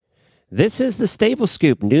This is the Stable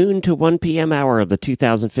Scoop, noon to 1 p.m. hour of the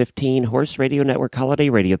 2015 Horse Radio Network Holiday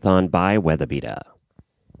Radiothon by WeatherBeeta.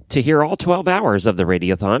 To hear all 12 hours of the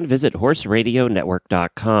Radiothon, visit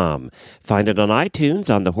HorseRadioNetwork.com. Find it on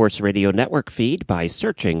iTunes on the Horse Radio Network feed by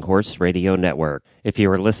searching Horse Radio Network. If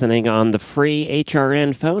you are listening on the free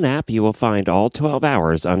HRN phone app, you will find all 12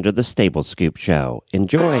 hours under the Stable Scoop show.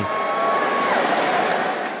 Enjoy!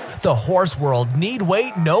 The horse world need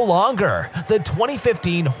wait no longer. The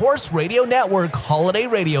 2015 Horse Radio Network Holiday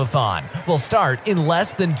Radiothon will start in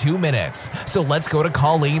less than 2 minutes. So let's go to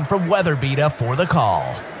Colleen from WeatherBeeta for the call.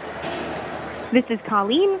 This is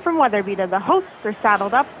Colleen from WeatherBeeta. The hosts are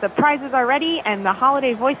saddled up, the prizes are ready, and the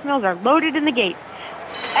holiday voicemails are loaded in the gate.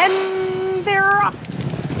 And they're off.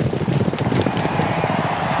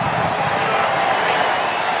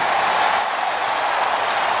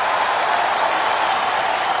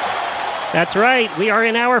 That's right. We are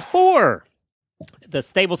in hour 4. The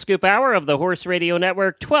Stable Scoop hour of the Horse Radio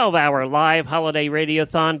Network 12-hour live holiday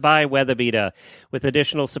radiothon by WeatherBeeta, with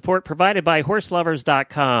additional support provided by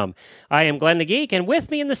HorseLovers.com. I am Glenn the Geek, and with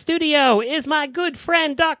me in the studio is my good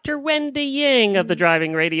friend, Dr. Wendy Ying of the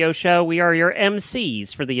Driving Radio Show. We are your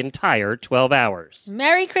MCs for the entire 12 hours.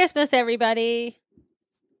 Merry Christmas, everybody.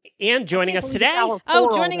 And joining us today...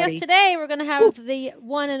 Joining us today, we're going to have the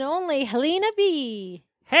one and only Helena B.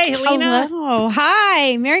 Hey, Helena. Hello.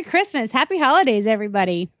 Hi. Merry Christmas. Happy holidays,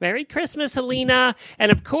 everybody. Merry Christmas, Helena. And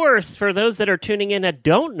of course, for those that are tuning in that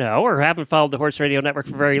don't know or haven't followed the Horse Radio Network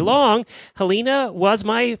for very long, Helena was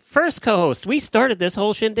my first co-host. We started this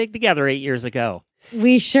whole shindig together 8 years ago.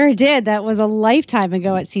 We sure did. That was a lifetime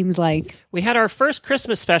ago, it seems like. We had our first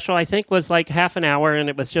Christmas special, I think, was like half an hour, and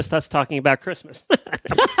it was just us talking about Christmas.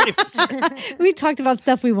 We talked about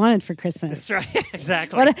stuff we wanted for Christmas. That's right,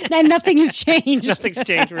 exactly. And nothing has changed. Nothing's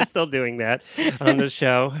changed. We're still doing that on the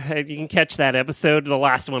show. You can catch that episode. The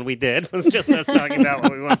last one we did was just us talking about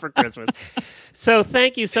what we want for Christmas. So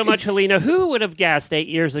thank you so much, Helena. Who would have guessed 8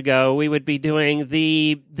 years ago we would be doing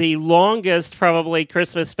the longest, probably,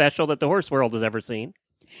 Christmas special that the horse world has ever seen?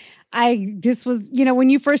 This was, when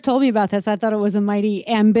you first told me about this, I thought it was a mighty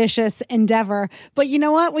ambitious endeavor. But you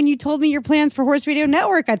know what? When you told me your plans for Horse Radio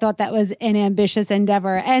Network, I thought that was an ambitious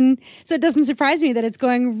endeavor. And so it doesn't surprise me that it's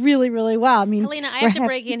going really, really well. I mean, Helena, I have to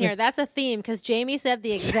break in here. That's a theme because Jamie said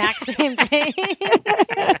the exact same thing.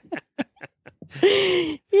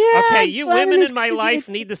 Yeah, okay, you women in my life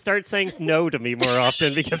need to start saying no to me more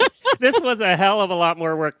often because this was a hell of a lot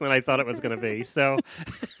more work than I thought it was going to be. So,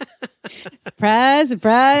 surprise,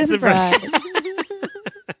 surprise, surprise.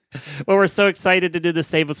 Well, we're so excited to do the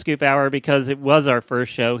Stable Scoop Hour because it was our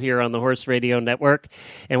first show here on the Horse Radio Network.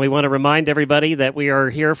 And we want to remind everybody that we are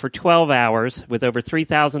here for 12 hours with over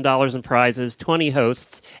 $3,000 in prizes, 20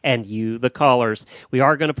 hosts, and you, the callers. We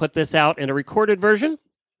are going to put this out in a recorded version.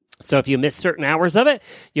 So if you miss certain hours of it,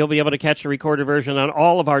 you'll be able to catch the recorded version on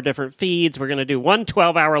all of our different feeds. We're going to do one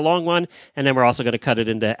 12-hour long one, and then we're also going to cut it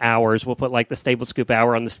into hours. We'll put like the Stable Scoop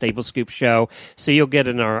Hour on the Stable Scoop Show, so you'll get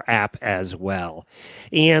it in our app as well.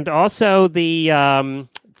 And also the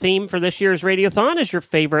theme for this year's Radiothon is your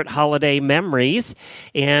favorite holiday memories,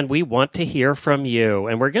 and we want to hear from you.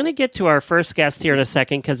 And we're going to get to our first guest here in a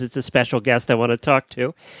second because it's a special guest I want to talk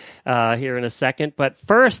to here in a second. But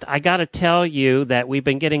first, I got to tell you that we've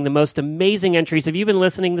been getting the most amazing entries. Have you been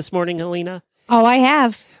listening this morning, Helena? Oh, I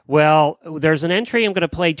have. Well, there's an entry. I'm going to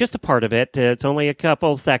play just a part of it. It's only a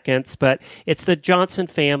couple seconds, but it's the Johnson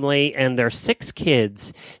family and their 6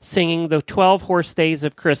 kids singing the 12 Horse Days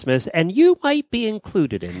of Christmas, and you might be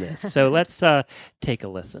included in this. So let's take a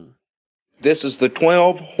listen. This is the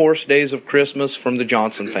 12 Horse Days of Christmas from the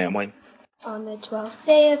Johnson family. On the 12th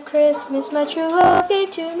day of Christmas, my true love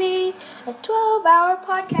gave to me a 12-hour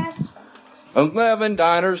podcast. 11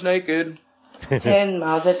 diners naked. 10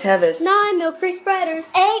 Mazatevas. 9 milk free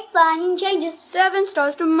spreaders. 8 flying changes. 7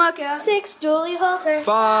 stars to Mecca. 6 Julie Halter.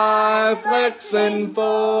 5 Lexan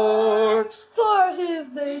forks. 4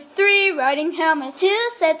 hoof boots. 3 riding helmets. 2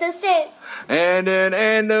 sets of sticks. And an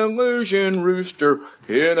Andalusian rooster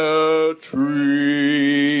in a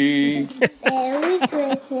tree. Merry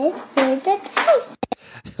Christmas for the toast.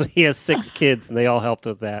 He has 6 kids, and they all helped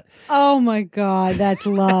with that. Oh, my God. That's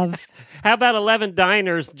love. How about 11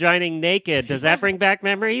 diners joining naked? Does that bring back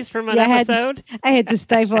memories from an episode? I had to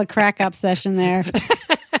stifle a crack-up session there.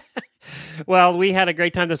 Well, we had a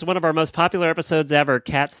great time. This is one of our most popular episodes ever.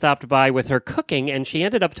 Kat stopped by with her cooking, and she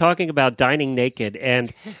ended up talking about dining naked.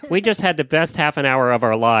 And we just had the best half an hour of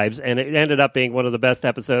our lives, and it ended up being one of the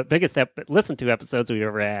biggest listened to episodes we've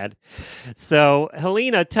ever had. So,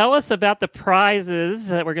 Helena, tell us about the prizes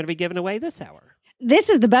that we're going to be giving away this hour. this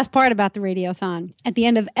is the best part about the Radiothon. At the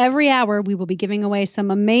end of every hour, we will be giving away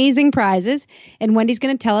some amazing prizes, and Wendy's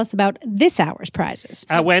going to tell us about this hour's prizes.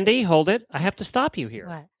 Wendy, hold it. I have to stop you here.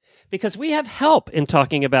 What? Because we have help in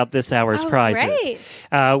talking about this hour's prizes.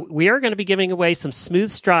 Great. We are going to be giving away some Smooth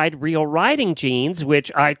Stride Real Riding jeans, which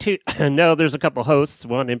I too know there's a couple hosts,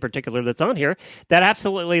 one in particular that's on here, that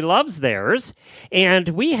absolutely loves theirs. And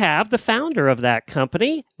we have the founder of that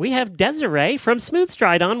company. We have Desiree from Smooth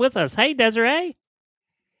Stride on with us. Hey, Desiree.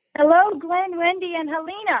 Hello, Glenn, Wendy, and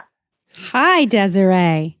Helena. Hi,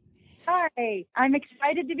 Desiree. Hi, I'm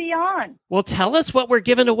excited to be on. Well, tell us what we're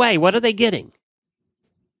giving away. What are they getting?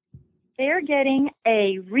 They're getting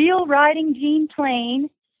a Real Riding Jean Plain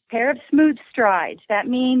pair of Smooth Strides. That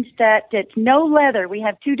means that it's no leather. We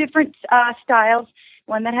have two different styles,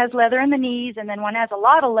 one that has leather in the knees and then one has a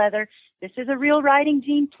lot of leather. This is a Real Riding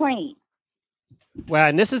Jean Plain. Well,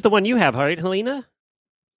 and this is the one you have, right, Helena?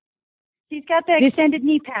 She's got the extended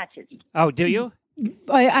knee patches. Oh, do you?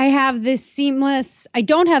 I have this seamless. I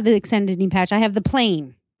don't have the extended knee patch. I have the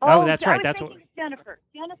plain. Oh, that's right. That's what. Jennifer.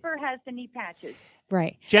 Jennifer has the knee patches.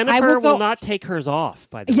 Right. Jennifer will not take hers off,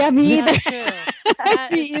 by the way. Yeah, me either.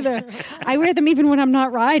 That's me either. I wear them even when I'm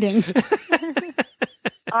not riding.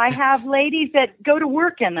 I have ladies that go to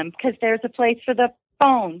work in them because there's a place for the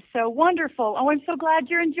phone. So wonderful. Oh, I'm so glad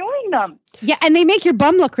you're enjoying them. Yeah, and they make your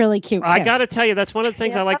bum look really cute, too. I got to tell you, that's one of the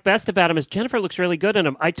things I like best about them is Jennifer looks really good in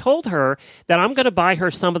them. I told her that I'm going to buy her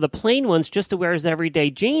some of the plain ones just to wear as everyday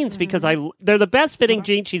jeans because they're the best fitting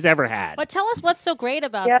jeans she's ever had. But tell us what's so great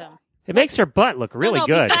about them. It makes her butt look really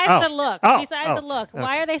good. Besides the look. Besides the look.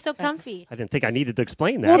 Why are they so comfy? I didn't think I needed to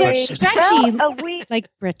explain that. Well, they're stretchy like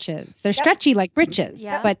breeches. They're stretchy like breeches,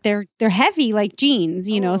 but they're heavy like jeans,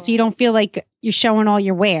 you know, so you don't feel like you're showing all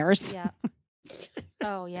your wares. Yeah.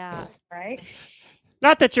 Oh, yeah. Right.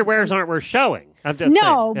 Not that your wares aren't worth showing. I'm just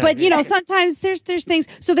saying. But you know, sometimes there's things.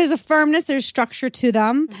 So there's a firmness, there's structure to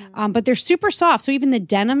them, but they're super soft. So even the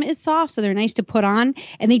denim is soft, so they're nice to put on,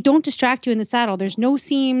 and they don't distract you in the saddle. There's no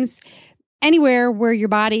seams anywhere where your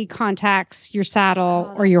body contacts your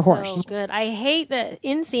saddle or your horse. So good. I hate the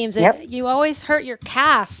inseams. Yep. You always hurt your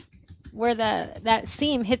calf where that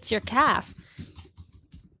seam hits your calf.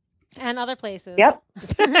 And other places. Yep.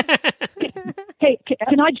 Hey,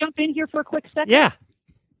 can I jump in here for a quick second? Yeah.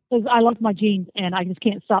 Because I love my jeans, and I just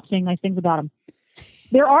can't stop saying nice things about them.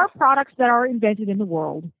 There are products that are invented in the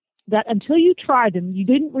world that until you try them, you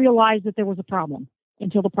didn't realize that there was a problem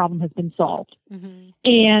until the problem has been solved. Mm-hmm.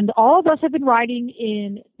 And all of us have been riding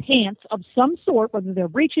in pants of some sort, whether they're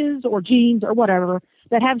breeches or jeans or whatever,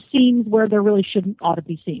 that have seams where there really ought to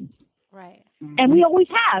be seams. Right. And we always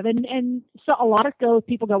have. And so a lot of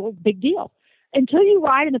people go, well, big deal. Until you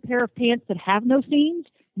ride in a pair of pants that have no seams,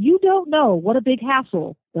 you don't know what a big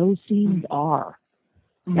hassle those seams are.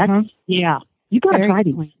 You got to try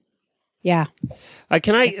these. Yeah. I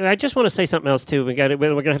just want to say something else too. We're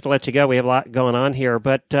going to have to let you go. We have a lot going on here,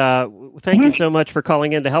 but thank you so much for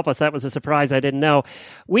calling in to help us. That was a surprise. I didn't know.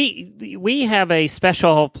 We have a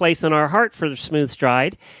special place in our heart for Smooth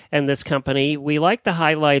Stride and this company. We like to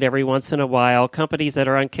highlight every once in a while companies that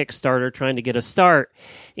are on Kickstarter trying to get a start.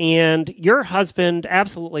 And your husband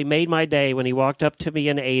absolutely made my day when he walked up to me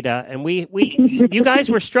in Ada, and you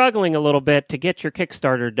guys were struggling a little bit to get your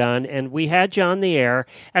Kickstarter done, and we had you on the air,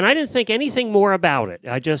 and I didn't think anything more about it.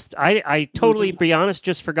 I totally, to be honest,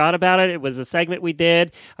 just forgot about it. It was a segment we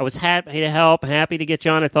did. I was happy to help, happy to get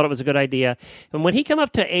you on. I thought it was a good idea. And when he came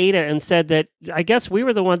up to Ada and said that, I guess we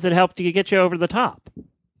were the ones that helped you get you over the top.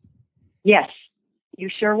 Yes, you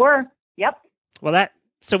sure were. Yep. Well,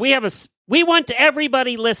 so we want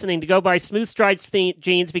everybody listening to go buy Smooth Stride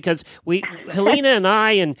jeans because Helena and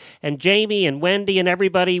I and Jamie and Wendy and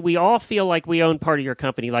everybody, we all feel like we own part of your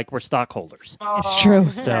company, like we're stockholders. It's true.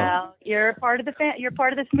 So well, you're part of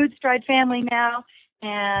the Smooth Stride family now,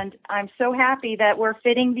 and I'm so happy that we're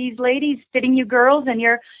fitting these ladies, fitting you girls, and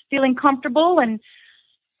you're feeling comfortable and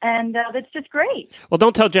that's just great. Well,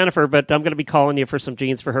 don't tell Jennifer, but I'm going to be calling you for some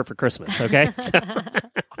jeans for her for Christmas, okay?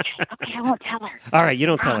 Okay, I won't tell her. All right, you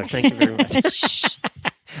don't tell her. Thank you very much.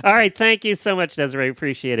 All right, thank you so much, Desiree.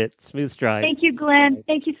 Appreciate it. Smooth Stride. Thank you, Glenn.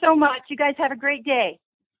 Thank you so much. You guys have a great day.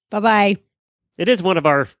 Bye-bye. It is one of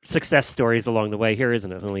our success stories along the way here,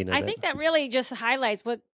 isn't it, Helena? I think that really just highlights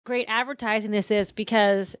what great advertising this is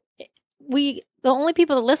because the only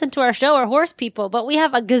people that listen to our show are horse people, but we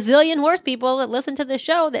have a gazillion horse people that listen to the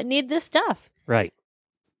show that need this stuff. Right.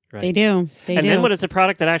 They do. And then when it's a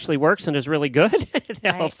product that actually works and is really good, it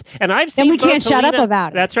helps. And I've seen we can't shut up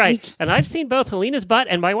about it. That's right. And I've seen both Helena's butt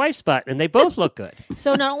and my wife's butt, and they both look good.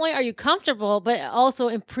 So not only are you comfortable, but it also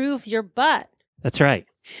improves your butt. That's right.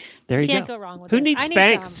 There you Can't go. go wrong with Who it. needs I need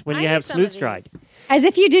Spanx some. when I you need have some Smooth of Stride? these. As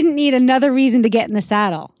if you didn't need another reason to get in the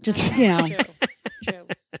saddle. Just, True.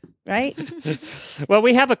 right? Well,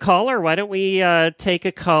 we have a caller. Why don't we take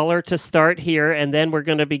a caller to start here, and then we're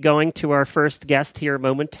going to be going to our first guest here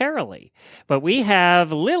momentarily. But we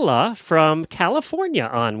have Lila from California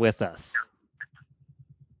on with us.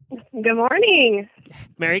 Good morning.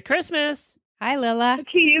 Merry Christmas. Hi, Lila.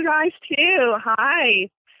 To you guys, too. Hi.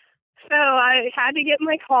 So I had to get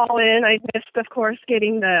my call in. I missed, of course,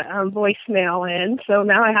 getting the voicemail in. So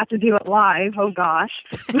now I have to do it live. Oh, gosh.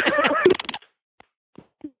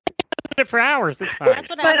 For hours, it's fine. That's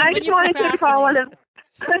what But I happens when just you wanted to call one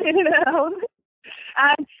procrastinate. of, you know,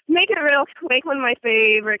 make it real quick. One of my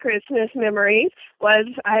favorite Christmas memories was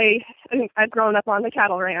I've grown up on the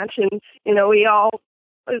cattle ranch, and, you know, we all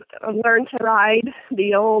learned to ride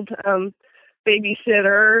the old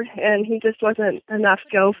babysitter, and he just wasn't enough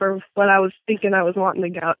go for what I was thinking I was wanting to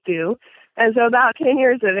go do. And so about 10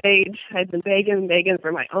 years of age, I'd been begging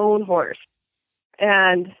for my own horse.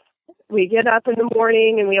 And we get up in the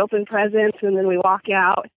morning and we open presents, and then we walk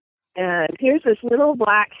out, and here's this little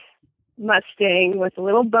black Mustang with a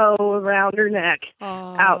little bow around her neck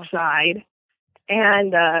outside.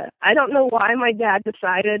 And I don't know why my dad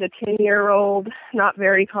decided a 10-year-old, not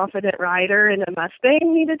very confident rider and a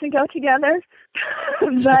Mustang needed to go together.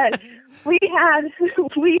 But we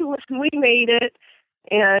made it,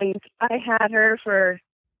 and I had her for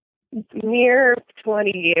near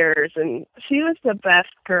 20 years, and she was the best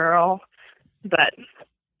girl. But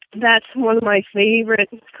that's one of my favorite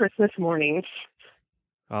Christmas mornings.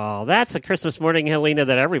 Oh, that's a Christmas morning, Helena,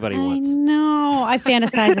 that everybody wants. I know. I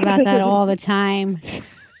fantasize about that all the time.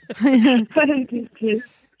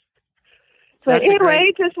 But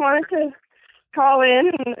anyway, just wanted to call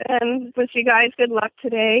in and wish you guys good luck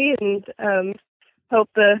today, and hope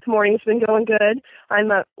the morning's been going good. I'm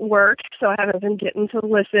at work, so I haven't been getting to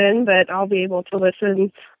listen, but I'll be able to listen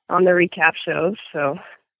on the recap shows. So,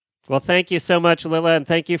 well, thank you so much, Lila, and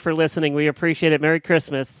thank you for listening. We appreciate it. Merry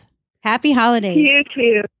Christmas. Happy holidays. You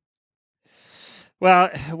too. Well,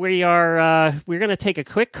 we're going to take a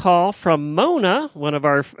quick call from Mona, one of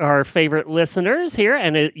our favorite listeners here,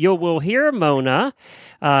 and we'll hear Mona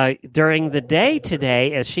during the day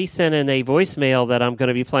today, as she sent in a voicemail that I'm going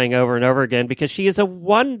to be playing over and over again because she is a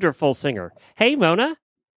wonderful singer. Hey, Mona.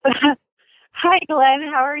 Hi, Glenn.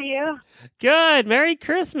 How are you? Good. Merry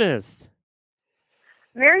Christmas.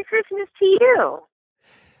 Merry Christmas to you.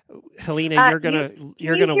 Helena, you're gonna want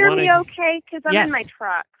to hear me okay? Because I'm in my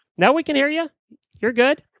truck. No, we can hear you. You're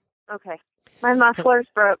good. Okay. My muffler's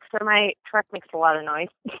broke, so my truck makes a lot of noise.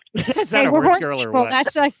 Is that a horse girl or what?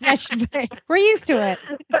 We're used to it.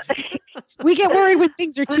 We get worried when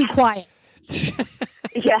things are too quiet.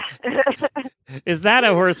 Yeah. Is that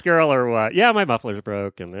a horse girl or what? Yeah, my muffler's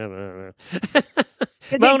broken. The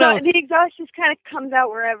exhaust just kind of comes out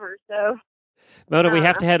wherever, so. Mona, we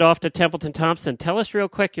have to head off to Templeton Thompson. Tell us real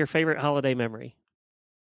quick your favorite holiday memory.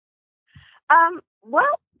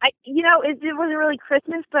 Well, it wasn't really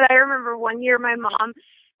Christmas, but I remember one year my mom,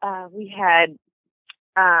 we had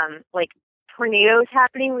tornadoes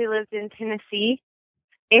happening. We lived in Tennessee,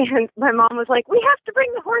 and my mom was like, "We have to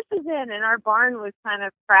bring the horses in," and our barn was kind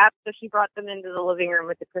of crap, so she brought them into the living room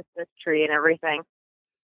with the Christmas tree and everything.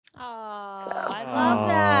 Oh, I love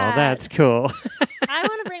that. Oh, that's cool. I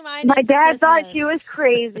want to bring mine. My dad thought she was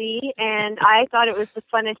crazy, and I thought it was the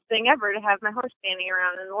funnest thing ever to have my horse standing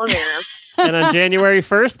around in the living room. And on January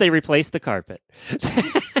 1st, they replaced the carpet.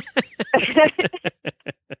 That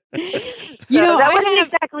wasn't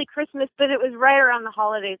exactly Christmas, but it was right around the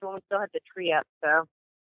holidays when we still had the tree up. So,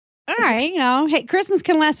 all right, hey, Christmas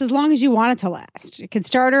can last as long as you want it to last. It can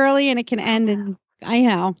start early and it can end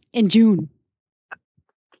in June.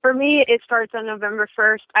 For me, it starts on November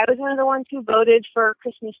 1st. I was one of the ones who voted for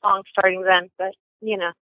Christmas songs starting then, but,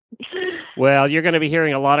 Well, you're going to be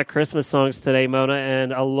hearing a lot of Christmas songs today, Mona,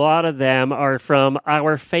 and a lot of them are from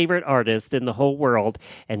our favorite artist in the whole world,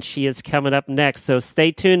 and she is coming up next. So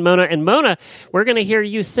stay tuned, Mona. And Mona, we're going to hear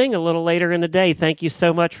you sing a little later in the day. Thank you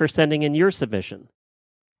so much for sending in your submission.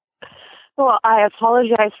 Well, I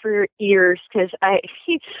apologize for your ears because I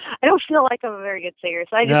don't feel like I'm a very good singer,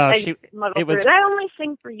 so I just muddle through it. I only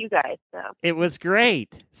sing for you guys, so. It was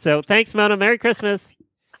great. So thanks, Mona. Merry Christmas.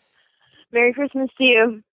 Merry Christmas to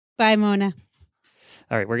you. Bye, Mona.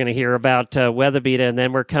 All right, we're going to hear about Weather Beta, and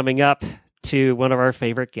then we're coming up to one of our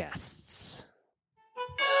favorite guests.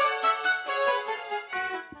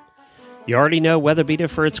 You already know WeatherBeeta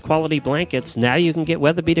for its quality blankets. Now you can get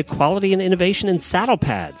WeatherBeeta quality and innovation in saddle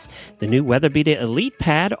pads. The new WeatherBeeta Elite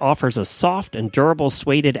Pad offers a soft and durable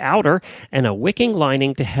suede outer and a wicking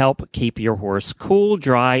lining to help keep your horse cool,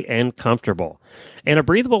 dry, and comfortable. And a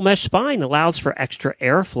breathable mesh spine allows for extra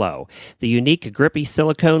airflow. The unique grippy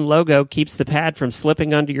silicone logo keeps the pad from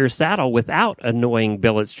slipping under your saddle without annoying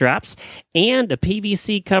billet straps. And a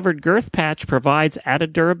PVC-covered girth patch provides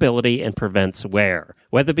added durability and prevents wear.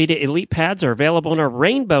 WeatherBeeta Elite Pads are available in a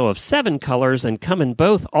rainbow of 7 colors and come in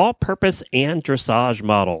both all-purpose and dressage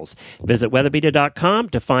models. Visit weatherbeeta.com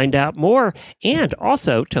to find out more and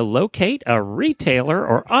also to locate a retailer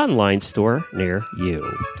or online store near you.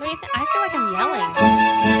 I feel like I'm yelling.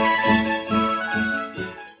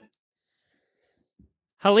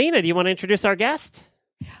 Helena, do you want to introduce our guest?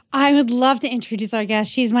 I would love to introduce our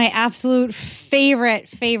guest. She's my absolute favorite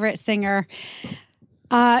singer.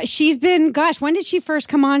 She's been, when did she first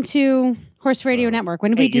come on to Horse Radio Network?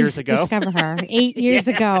 When did we discover her? 8 years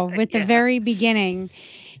ago, with the very beginning.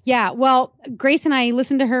 Yeah, well, Grace and I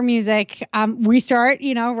listen to her music. We start,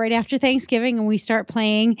 right after Thanksgiving, and we start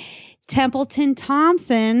playing Templeton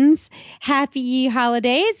Thompson's Happy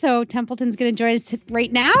Holidays. So Templeton's going to join us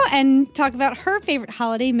right now and talk about her favorite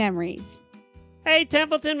holiday memories. Hey,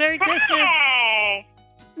 Templeton, Merry Christmas. Hey,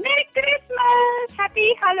 Merry Christmas.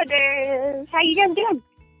 Happy holidays. How you guys doing?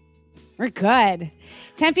 We're good.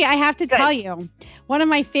 Tempe, I have to tell you, one of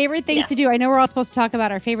my favorite things to do, I know we're all supposed to talk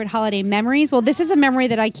about our favorite holiday memories. Well, this is a memory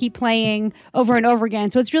that I keep playing over and over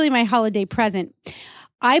again. So it's really my holiday present.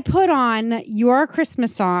 I put on your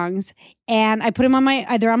Christmas songs and I put them on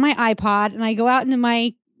either on my iPod, and I go out into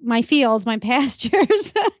my fields, my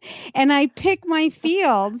pastures, and I pick my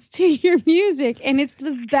fields to your music, and it's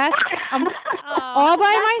the best. I'm all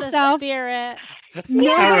by myself. Spirit.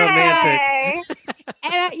 No, how romantic.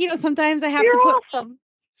 And sometimes I have to put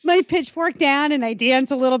my pitchfork down and I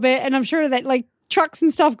dance a little bit, and I'm sure that trucks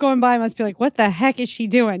and stuff going by must be like, what the heck is she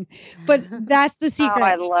doing? But that's the secret. Oh,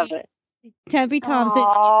 I love it. Tempe Thompson.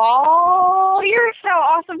 Oh, you're so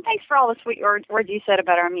awesome. Thanks for all the sweet words you said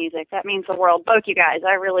about our music. That means the world. Both you guys.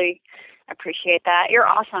 I really appreciate that. You're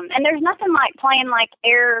awesome. And there's nothing like playing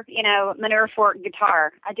air, manure fork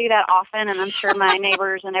guitar. I do that often, and I'm sure my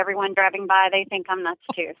neighbors and everyone driving by, they think I'm nuts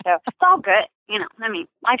too. So it's all good.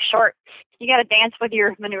 Life's short. You got to dance with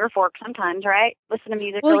your manure fork sometimes, right? Listen to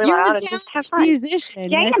music really loud and just have fun.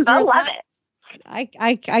 Musician. Yeah, and Bo love it.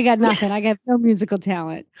 I got nothing. I got no musical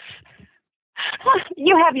talent.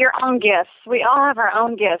 You have your own gifts. We all have our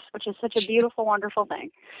own gifts, which is such a beautiful, wonderful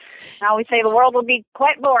thing. I always say the world would be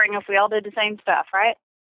quite boring if we all did the same stuff, right?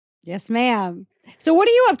 Yes, ma'am. So what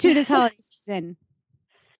are you up to this holiday season?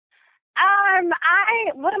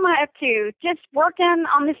 What am I up to? Just working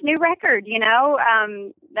on this new record,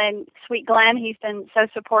 and Sweet Glenn, he's been so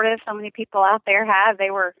supportive. So many people out there have.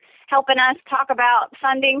 They were helping us talk about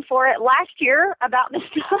funding for it last year about this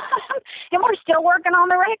time. And we're still working on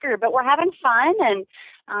the record, but we're having fun. And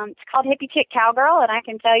it's called Hippie Chick Cowgirl. And I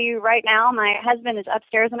can tell you right now, my husband is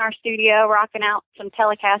upstairs in our studio rocking out some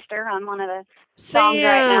Telecaster on one of the songs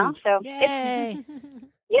right now. So Yay.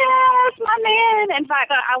 Yes, my man. In fact,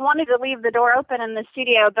 I wanted to leave the door open in the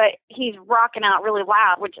studio, but he's rocking out really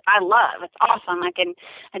loud, which I love. It's awesome. I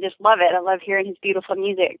just love it. I love hearing his beautiful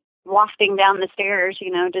music wafting down the stairs,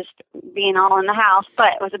 just being all in the house.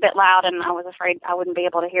 But it was a bit loud, and I was afraid I wouldn't be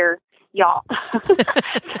able to hear y'all. But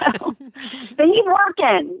he's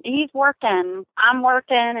working. I'm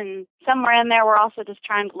working, and somewhere in there, we're also just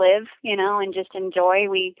trying to live, and just enjoy.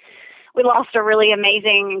 We lost a really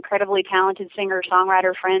amazing, incredibly talented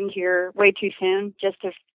singer-songwriter friend here way too soon, just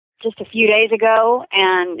a few days ago,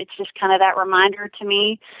 and it's just kind of that reminder to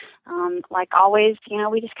me, like always,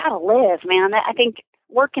 we just got to live, man. I think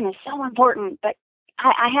working is so important, but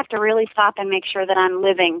I have to really stop and make sure that I'm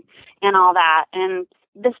living and all that, and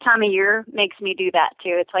this time of year makes me do that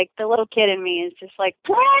too. It's like the little kid in me is just like,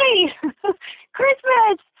 play!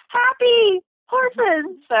 Christmas! Happy!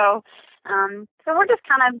 Horses! So we're just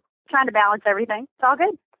kind of trying to balance everything. It's all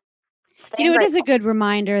good. It is a good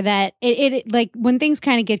reminder that it like when things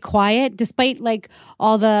kind of get quiet, despite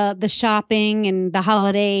all the shopping and the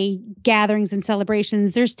holiday gatherings and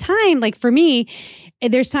celebrations, there's time, for me,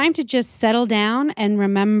 there's time to just settle down and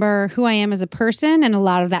remember who I am as a person. And a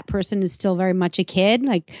lot of that person is still very much a kid,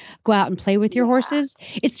 go out and play with your horses.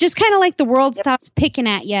 It's just kind of like the world stops picking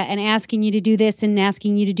at you and asking you to do this and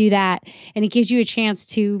asking you to do that. And it gives you a chance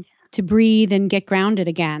to breathe and get grounded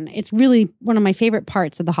again. It's really one of my favorite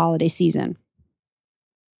parts of the holiday season.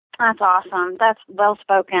 That's awesome. That's well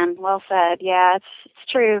spoken. Well said. Yeah, it's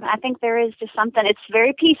true. I think there is just something, it's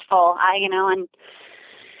very peaceful. And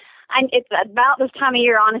it's about this time of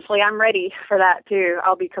year, honestly, I'm ready for that too.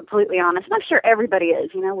 I'll be completely honest. And I'm sure everybody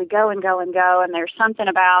is. You know, we go and go and go, and there's something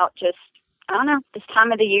about just, I don't know, this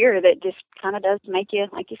time of the year that just kind of does make you,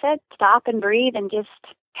 like you said, stop and breathe and just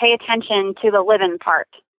pay attention to the living part,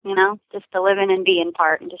 you know, just the living and being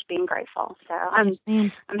part and just being grateful. So I'm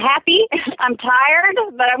happy. I'm tired,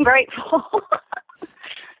 but I'm grateful.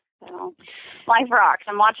 So, life rocks.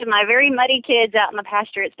 I'm watching my very muddy kids out in the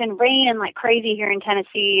pasture. It's been raining like crazy here in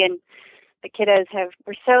Tennessee, and the kiddos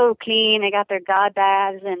were so clean. They got their God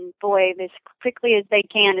baths, and boy, as quickly as they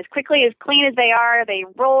can, as quickly as clean as they are, they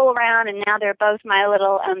roll around, and now they're both my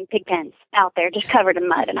little pig pens out there, just covered in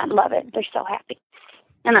mud, and I love it. They're so happy,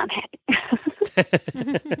 and I'm happy.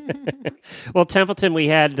 Well, Templeton, we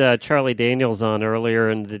had Charlie Daniels on earlier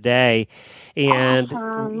in the day, and you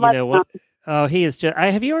know what? Oh, he is just.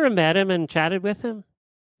 Have you ever met him and chatted with him?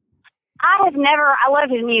 I have never. I love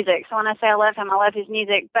his music. So when I say I love him, I love his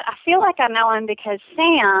music. But I feel like I know him because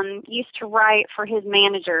Sam used to write for his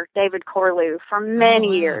manager, David Corlew, for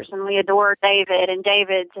many years. And we adore David. And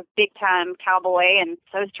David's a big-time cowboy, and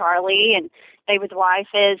so is Charlie, and David's wife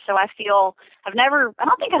is. So I feel I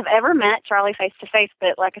don't think I've ever met Charlie face-to-face,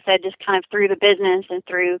 but like I said, just kind of through the business and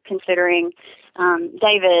through considering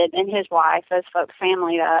David and his wife, those folks'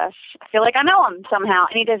 family to us. I feel like I know him somehow,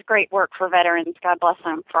 and he does great work for veterans. God bless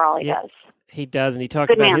him for all he does. He does, and he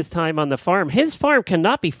talked about his time on the farm. His farm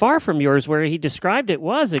cannot be far from yours, where he described it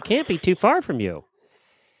was. It can't be too far from you.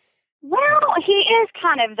 Well, he is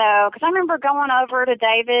kind of, though, because I remember going over to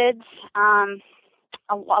David's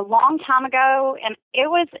a long time ago, and it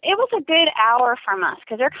was a good hour from us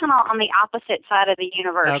because they're kind of on the opposite side of the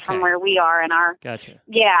universe from where we are in our. Gotcha.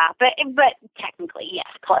 Yeah, but technically, yes,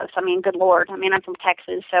 close. I mean, good Lord. I mean, I'm from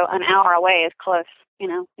Texas, so an hour away is close. You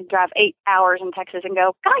know, you drive 8 hours in Texas and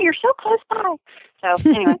go, God, you're so close by. So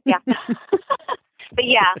anyway, yeah. But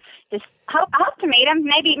yeah, just I hope to meet him.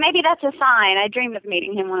 Maybe that's a sign. I dream of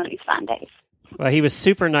meeting him one of these fun days. Well, he was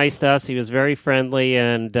super nice to us. He was very friendly,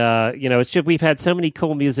 and you know, it's just we've had so many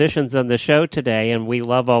cool musicians on the show today, and we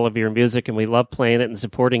love all of your music, and we love playing it and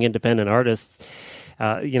supporting independent artists.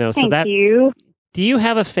 You know, so Thank you. Do you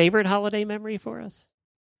have a favorite holiday memory for us?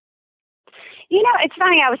 You know, it's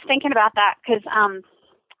funny. I was thinking about that because,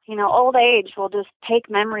 you know, old age will just take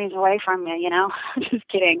memories away from you, you know. Just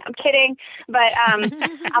kidding. I'm kidding. But I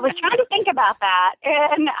was trying to think about that.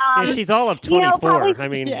 And yeah, she's all of 24. You know, probably, I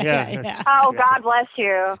mean, Oh, God bless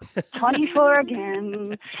you. 24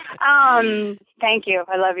 again. Thank you.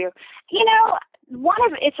 I love you. You know,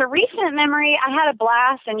 it's a recent memory. I had a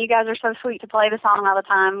blast, and you guys are so sweet to play the song all the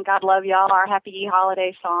time. God love y'all, our Happy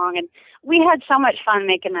Holiday song. And we had so much fun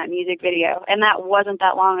making that music video, and that wasn't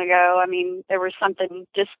that long ago. I mean, there was something,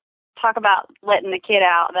 just talk about letting the kid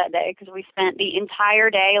out that day, because we spent the entire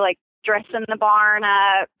day, like, dressing the barn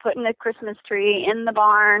up, putting the Christmas tree in the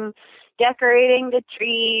barn, decorating the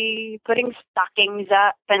tree, putting stockings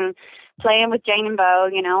up, and playing with Jane and Bo,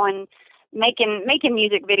 you know, and making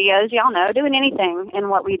music videos. Y'all know, doing anything in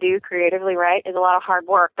what we do creatively, right, is a lot of hard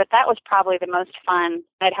work. But that was probably the most fun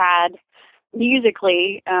I'd had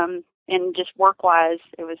musically, and just work-wise.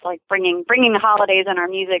 It was like bringing the holidays and our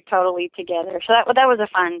music totally together. So that was a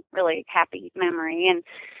fun, really happy memory. And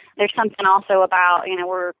there's something also about, you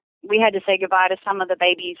know, we had to say goodbye to some of the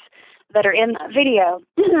babies that are in the video.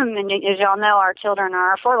 And as y'all know, our children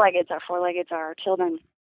are our four-leggeds. Our four-leggeds are our children.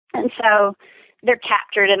 And so they're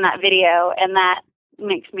captured in that video, and that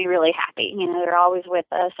makes me really happy. You know, they're always with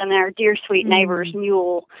us, and our dear sweet neighbor's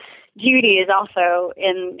mule, Judy, is also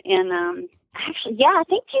in actually, yeah, I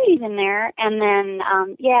think Judy's in there. And then,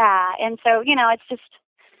 and so, you know, it's just,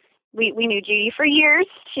 we knew Judy for years.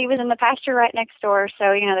 She was in the pasture right next door.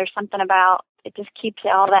 So, you know, there's something about, it just keeps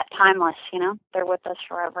all that timeless, you know, they're with us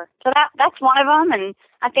forever. So that's one of them. And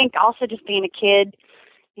I think also just being a kid,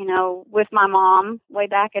 you know, with my mom way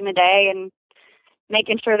back in the day, and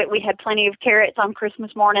making sure that we had plenty of carrots on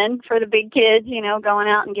Christmas morning for the big kids, you know, going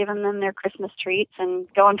out and giving them their Christmas treats and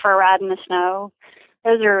going for a ride in the snow.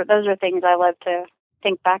 Those are things I love to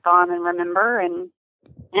think back on and remember. And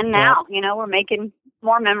now, you know, we're making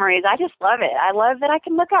more memories. I just love it. I love that I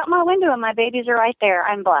can look out my window and my babies are right there.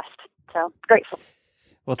 I'm blessed. So grateful.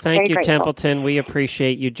 Well, thank you, Templeton. We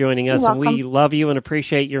appreciate you joining us, and we love you and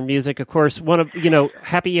appreciate your music. Of course,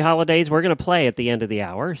 Happy Holidays, we're going to play at the end of the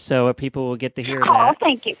hour, so people will get to hear that. Oh,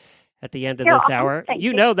 thank you. At the end of this hour.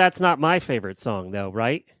 You know that's not my favorite song, though,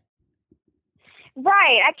 right?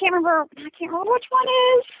 Right. I can't remember which one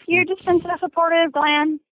is. You've just been so supportive,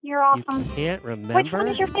 Glenn. You're awesome. You can't remember? Which one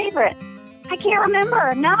is your favorite? I can't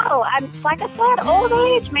remember. No. Like I said, old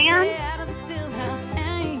age, man.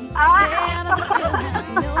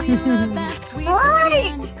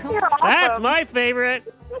 That's my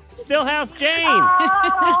favorite. Stillhouse Jane.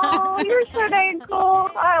 Oh, you're so dang cool.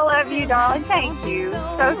 I love you, darling. Thank you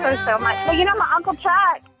so much. Well, you know, my Uncle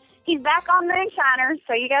Chuck, he's back on Moonshiners,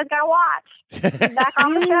 so you guys got to watch. He's back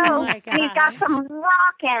on the show. And he's got some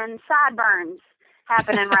rockin' sideburns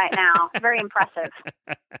happening right now. Very impressive.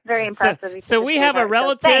 Very impressive. So we have a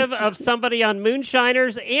relative of somebody on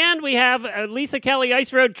Moonshiners, and we have Lisa Kelly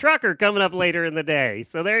Ice Road Trucker coming up later in the day.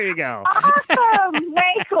 So there you go. Awesome.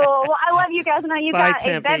 Way cool. Well, I love you guys. I know you've Bye, got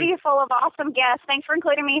Tempe. a bevy full of awesome guests. Thanks for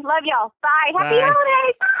including me. Love y'all. Bye. Happy Bye.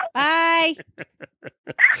 holidays.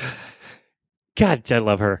 Bye. God, I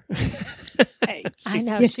love her. I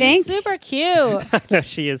know. You She's think? super cute. I know,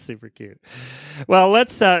 she is super cute. Well,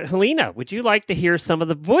 let's, Helena, would you like to hear some of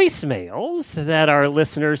the voicemails that our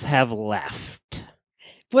listeners have left?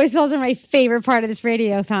 Voicemails are my favorite part of this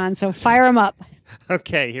radiothon, so fire them up.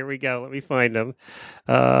 Okay, here we go. Let me find them.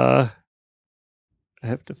 I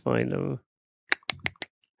have to find them.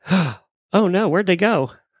 Oh, no, where'd they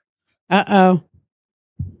go? Uh-oh.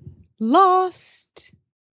 Lost.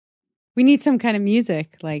 We need some kind of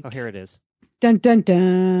music, like Oh, here it is. dun dun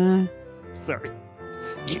dun. Sorry.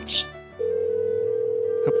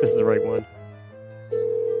 Hope this is the right one.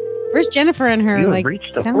 Where's Jennifer and her You have like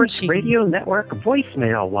reached the sound Horse sheet? Radio Network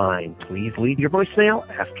voicemail line. Please leave your voicemail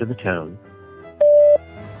after the tone.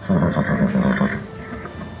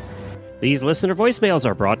 These listener voicemails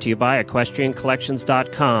are brought to you by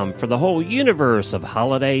EquestrianCollections.com for the whole universe of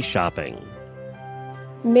holiday shopping.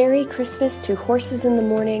 Merry Christmas to Horses in the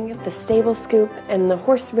Morning, the Stable Scoop, and the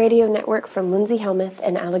Horse Radio Network from Lindsay Helmuth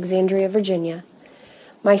in Alexandria, Virginia.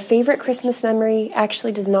 My favorite Christmas memory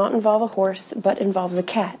actually does not involve a horse, but involves a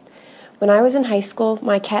cat. When I was in high school,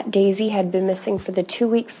 my cat Daisy had been missing for the 2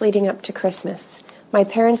 weeks leading up to Christmas. My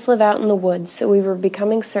parents live out in the woods, so we were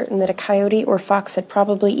becoming certain that a coyote or fox had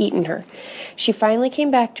probably eaten her. She finally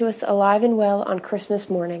came back to us alive and well on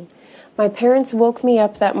Christmas morning. My parents woke me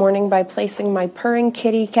up that morning by placing my purring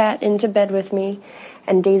kitty cat into bed with me,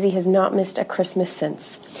 and Daisy has not missed a Christmas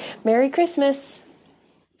since. Merry Christmas!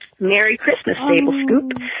 Merry Christmas, Stable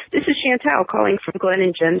Scoop. This is Chantal calling from Glenn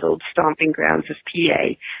and Jen's old stomping grounds of PA.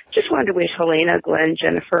 Just wanted to wish Helena, Glenn,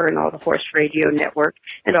 Jennifer, and all the Horse Radio Network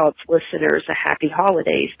and all its listeners a happy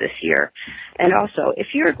holidays this year. And also,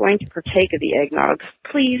 if you're going to partake of the eggnog,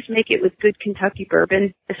 please make it with good Kentucky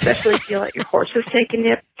bourbon, especially if you let your horses take a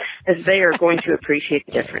nip, as they are going to appreciate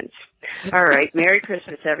the difference. All right, Merry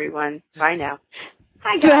Christmas, everyone. Bye now.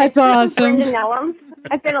 Hi guys, That's this awesome. is Brenda Nellum.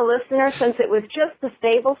 I've been a listener since it was just the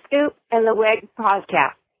Stable Scoop and the WEG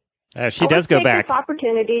podcast. She does go I back. take this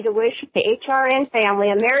opportunity to wish the HRN family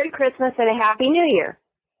a Merry Christmas and a Happy New Year.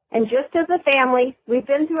 And just as a family, we've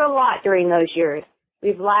been through a lot during those years.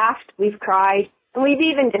 We've laughed, we've cried, and we've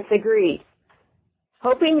even disagreed.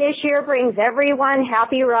 Hoping this year brings everyone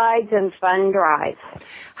happy rides and fun drives.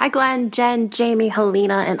 Hi, Glenn, Jen, Jamie,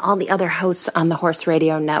 Helena, and all the other hosts on the Horse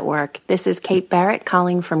Radio Network. This is Kate Barrett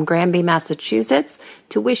calling from Granby, Massachusetts,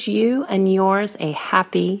 to wish you and yours a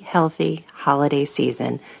happy, healthy holiday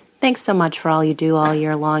season. Thanks so much for all you do all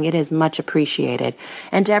year long. It is much appreciated.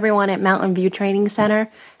 And to everyone at Mountain View Training Center,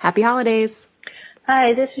 happy holidays.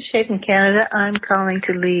 Hi, this is Shay from Canada. I'm calling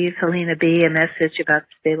to leave Helena B. a message about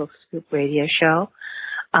the Stable Scoop radio show.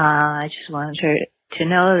 I just wanted her to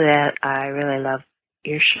know that I really love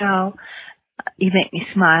your show. You make me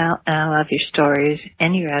smile, and I love your stories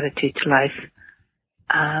and your attitude to life.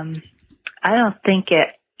 I don't think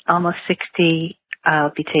at almost 60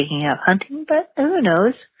 I'll be taking up hunting, but who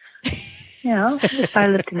knows? You know, if I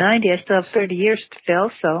live to 90, I still have 30 years to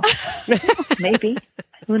fill, so maybe.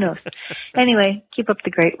 Who knows? Anyway, keep up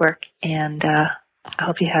the great work, and I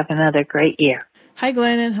hope you have another great year. Hi,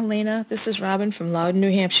 Glenn and Helena. This is Robin from Loudon,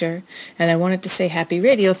 New Hampshire, and I wanted to say Happy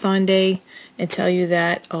Radiothon Day and tell you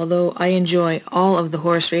that although I enjoy all of the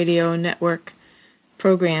Horse Radio Network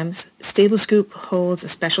programs, Stable Scoop holds a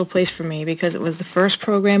special place for me because it was the first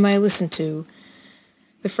program I listened to.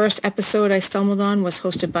 The first episode I stumbled on was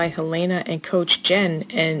hosted by Helena and Coach Jen,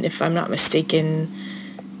 and if I'm not mistaken,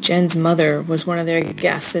 Jen's mother was one of their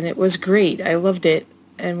guests, and it was great. I loved it.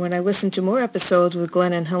 And when I listened to more episodes with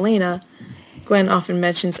Glenn and Helena, Glenn often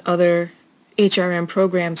mentions other HRM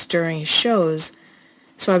programs during his shows,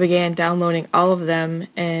 so I began downloading all of them,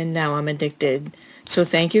 and now I'm addicted. So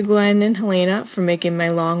thank you, Glenn and Helena, for making my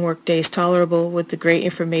long work days tolerable with the great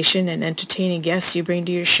information and entertaining guests you bring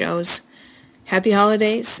to your shows. Happy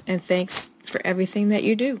holidays, and thanks for everything that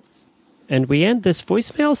you do. And we end this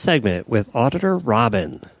voicemail segment with Auditor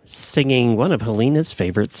Robin singing one of Helena's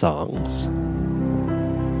favorite songs.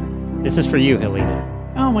 This is for you,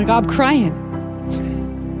 Helena. Oh my God, I'm crying.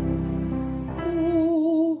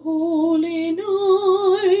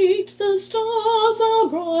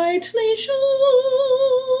 brightly shining,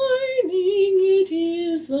 it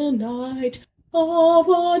is the night of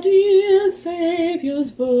our dear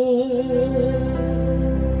Saviour's birth.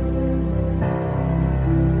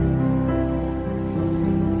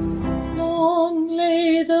 Long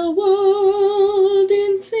lay the world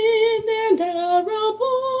in sin and error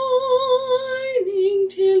pining,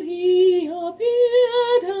 till he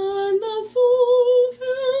appeared and the soul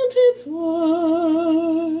felt its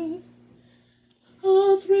worth.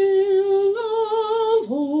 A thrill of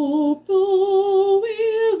hope, the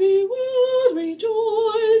weary world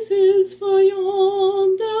rejoices, for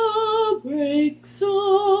yonder breaks a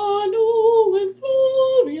new and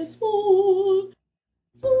glorious morn.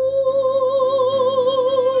 Fall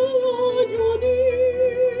on your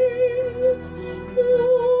knees,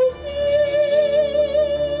 oh,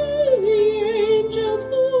 hear the angels'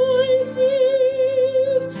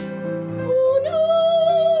 voices, oh,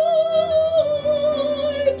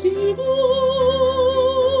 night divine,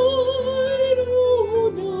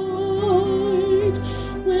 oh, night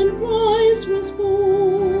when Christ was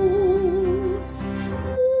born,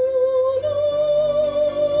 oh,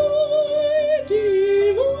 night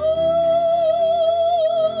divine,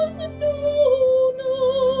 oh,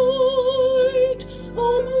 night,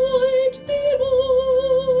 oh, night divine.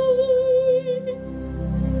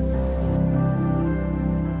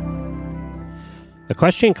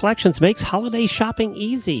 Equestrian Collections makes holiday shopping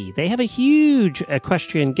easy. They have a huge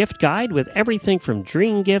equestrian gift guide with everything from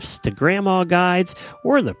dream gifts to grandma guides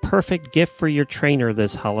or the perfect gift for your trainer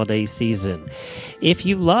this holiday season. If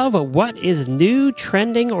you love what is new,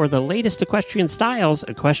 trending, or the latest equestrian styles,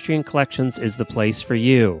 Equestrian Collections is the place for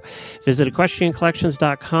you. Visit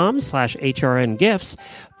equestriancollections.com/HRN gifts.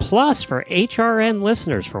 Plus, for HRN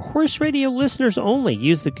listeners, for Horse Radio listeners only,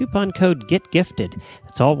 use the coupon code GETGIFTED.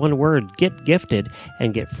 That's all one word, Get Gifted,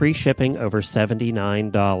 and get free shipping over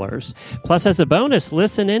 $79. Plus, as a bonus,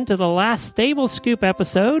 listen in to the last Stable Scoop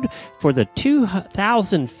episode for the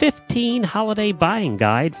 2015 Holiday Buying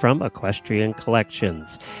Guide from Equestrian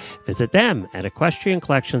Collections. Visit them at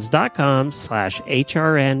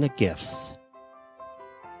equestriancollections.com/HRN gifts.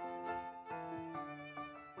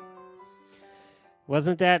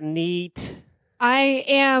 Wasn't that neat? I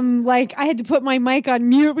am like, I had to put my mic on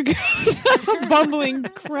mute because I'm a bumbling,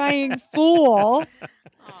 crying fool.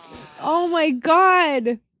 Oh my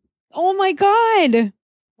God. Oh my God.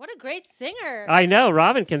 What a great singer. I know.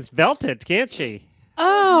 Robin can belt it, can't she?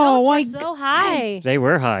 Oh, my so high. They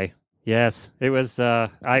were high. Yes. It was,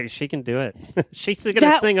 she can do it. She's going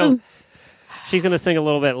to sing She's going to sing a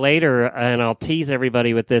little bit later, and I'll tease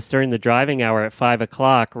everybody with this. During the driving hour at 5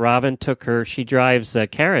 o'clock, Robin she drives a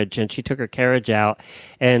carriage, and she took her carriage out,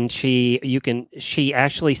 and she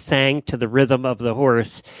actually sang to the rhythm of the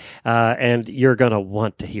horse, and you're going to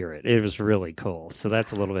want to hear it. It was really cool. So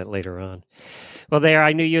that's a little bit later on. Well,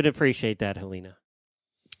 I knew you'd appreciate that, Helena.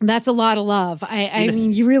 That's a lot of love. I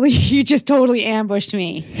mean, you just totally ambushed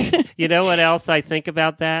me. You know what else I think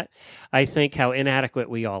about that? I think how inadequate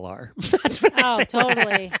we all are. That's what I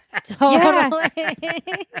think. Totally. Yeah.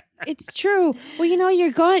 It's true. Well,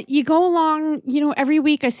 you go along, every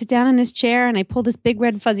week I sit down in this chair and I pull this big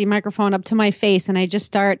red fuzzy microphone up to my face and I just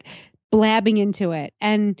start blabbing into it.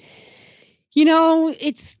 And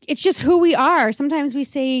it's just who we are. Sometimes we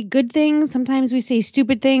say good things. Sometimes we say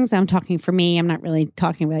stupid things. I'm talking for me. I'm not really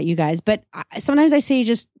talking about you guys. But sometimes I say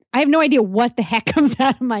I have no idea what the heck comes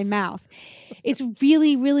out of my mouth. It's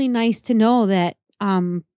really, really nice to know that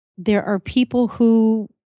there are people who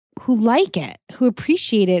like it, who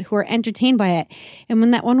appreciate it, who are entertained by it. And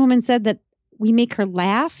when that one woman said that we make her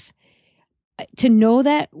laugh, to know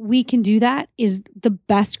that we can do that is the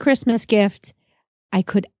best Christmas gift I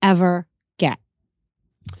could ever get.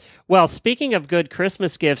 Well, speaking of good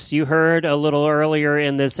Christmas gifts, you heard a little earlier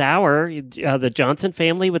in this hour, the Johnson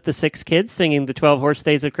family with the 6 kids singing the 12 Horse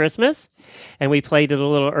Days of Christmas. And we played it a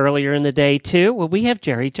little earlier in the day, too. Well, we have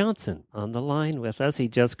Jerry Johnson on the line with us. He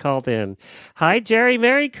just called in. Hi, Jerry.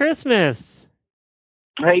 Merry Christmas.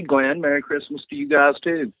 Hey, Glenn. Merry Christmas to you guys,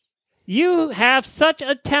 too. You have such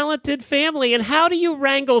a talented family. And how do you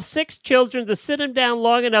wrangle 6 children to sit them down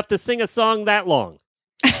long enough to sing a song that long?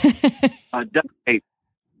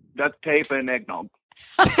 Duct tape and eggnog.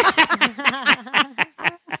 They're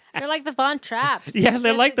like the Von Trapps. Yeah,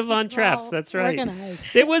 they're like the Von Trapps. That's right.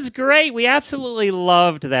 Organized. It was great. We absolutely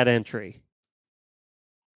loved that entry.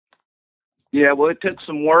 Yeah, well, it took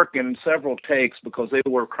some work and several takes because they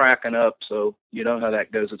were cracking up. So you know how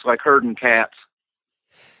that goes. It's like herding cats.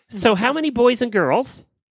 So how many boys and girls?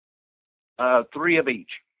 3 of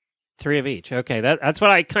each. 3 of each. Okay, that's what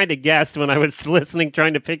I kind of guessed when I was listening,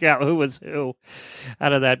 trying to figure out who was who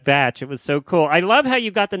out of that batch. It was so cool. I love how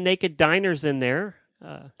you got the naked diners in there.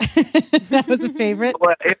 That was a favorite.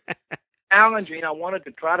 Well, it's challenging. I wanted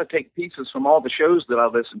to try to take pieces from all the shows that I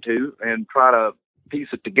listened to and try to piece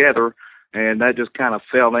it together, and that just kind of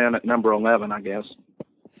fell in at number 11, I guess.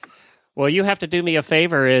 Well, you have to do me a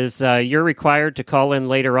favor. Is you're required to call in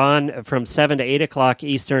later on from 7 to 8 o'clock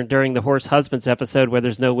Eastern during the Horse Husbands episode where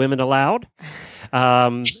there's no women allowed,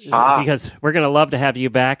 because we're going to love to have you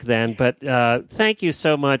back then. But thank you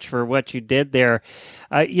so much for what you did there.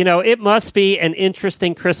 It must be an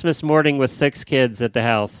interesting Christmas morning with 6 kids at the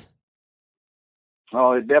house.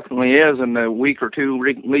 Oh, it definitely is. And the week or two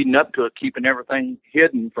leading up to it, keeping everything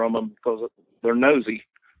hidden from them because they're nosy.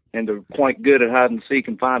 And they're quite good at hide and seek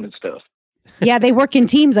and finding stuff. Yeah, they work in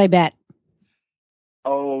teams, I bet.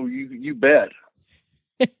 Oh, you bet.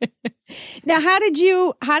 Now, how did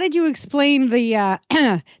you explain the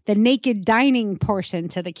the naked dining portion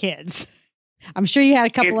to the kids? I'm sure you had a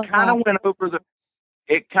couple of.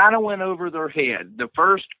 It kind of went over their head. The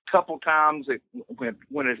first couple times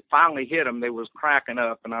when it finally hit them, they was cracking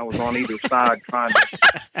up, and I was on either side trying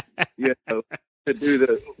to, to do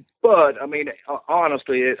the. But I mean,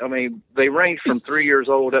 honestly, they range from 3 years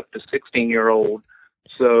old up to 16-year-old.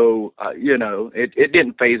 So it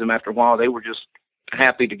didn't faze them after a while. They were just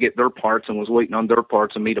happy to get their parts and was waiting on their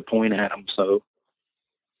parts and me to point at them. So.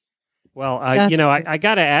 Well, I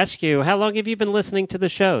got to ask you, how long have you been listening to the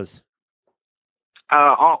shows?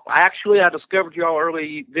 Actually, I discovered y'all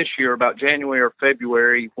early this year, about January or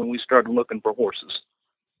February, when we started looking for horses.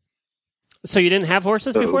 So you didn't have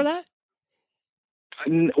horses before that?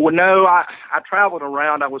 Well, no, I traveled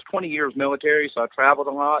around. I was 20 years military, so I traveled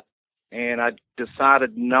a lot, and I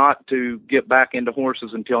decided not to get back into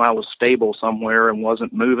horses until I was stable somewhere and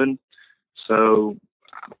wasn't moving. So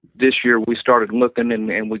this year we started looking,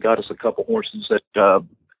 and we got us a couple horses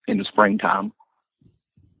in the springtime.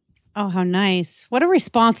 Oh, how nice. What a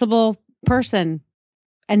responsible person.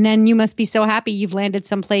 And then you must be so happy you've landed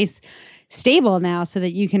someplace stable now so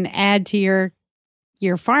that you can add to your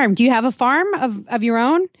farm. Do you have a farm of your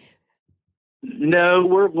own? No,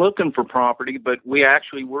 we're looking for property, but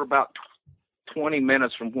we're about 20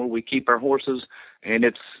 minutes from where we keep our horses, and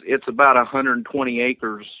it's about 120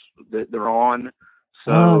 acres that they're on.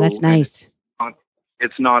 So that's nice.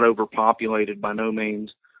 It's not overpopulated by no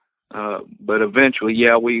means. But eventually,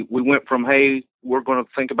 we went from, hey, we're going to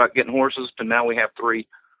think about getting horses to now we have 3.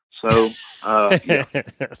 So, yeah.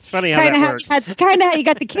 It's funny how that works. Kind of how you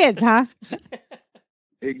got the kids, huh?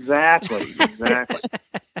 Exactly.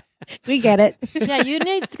 We get it. Yeah, you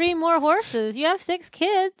need 3 more horses. You have 6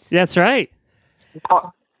 kids. That's right.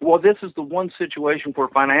 Well, this is the one situation where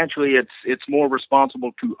financially it's more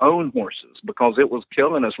responsible to own horses because it was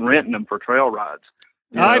killing us renting them for trail rides.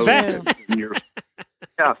 I bet.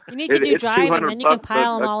 Yeah. You need to do driving, and then you can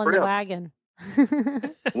pile them all in the wagon.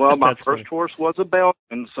 Well, my first horse was a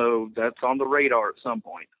Belgian, so that's on the radar at some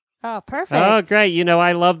point. Oh, perfect. Oh, great.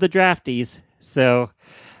 I love the drafties, so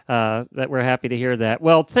that we're happy to hear that.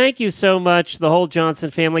 Well, thank you so much, the whole Johnson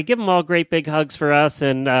family. Give them all great big hugs for us,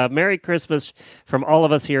 and Merry Christmas from all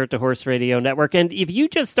of us here at the Horse Radio Network. And if you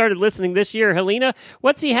just started listening this year, Helena,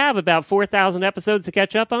 what's he have, about 4,000 episodes to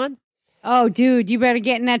catch up on? Oh, dude, you better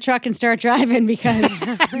get in that truck and start driving because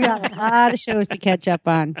we got a lot of shows to catch up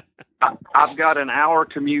on. I've got an hour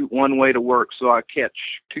commute one way to work, so I catch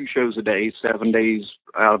 2 shows a day, 7 days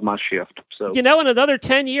out of my shift. So in another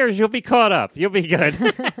 10 years, you'll be caught up. You'll be good.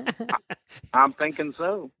 I'm thinking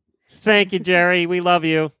so. Thank you, Jerry. We love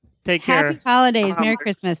you. Take care. Happy holidays. Merry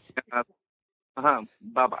Christmas.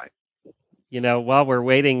 Bye-bye. While we're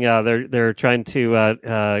waiting, they're trying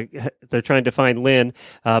to find Lynn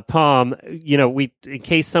Palm. In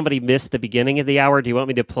case somebody missed the beginning of the hour, do you want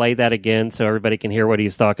me to play that again so everybody can hear what he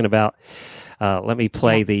was talking about? Let me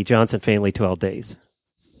play the Johnson family 12 days.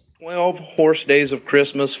 12 horse days of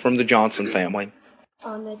Christmas from the Johnson family.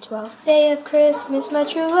 On the 12th day of Christmas, my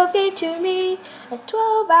true love gave to me a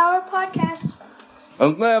 12-hour podcast.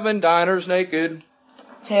 11 diners naked.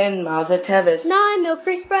 10 Mazda Tevis. 9 milk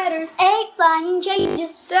free spreaders. 8 flying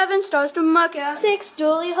changes. 7 stars to Mucka. 6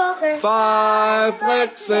 dually halter. 5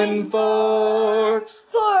 flex and forks.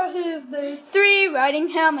 4 hoof boots. 3 riding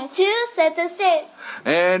helmets. 2 sets of sticks.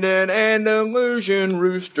 And an Andalusian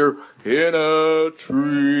rooster in a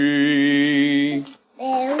tree.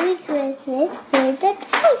 Merry Christmas for the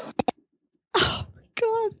Tyson. Oh, my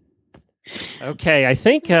God. Okay, I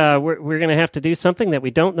think we're going to have to do something that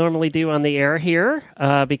we don't normally do on the air here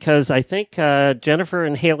because I think Jennifer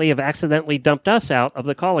and Haley have accidentally dumped us out of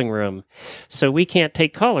the calling room. So we can't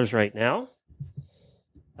take callers right now.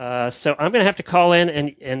 So I'm going to have to call in,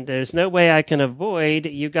 and there's no way I can avoid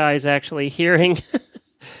you guys actually hearing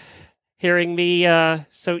me.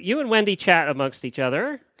 So you and Wendy chat amongst each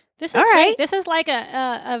other. This is great. This is like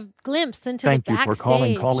a glimpse into Thank the you backstage. for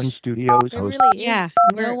calling Call-In Studios. There host. really is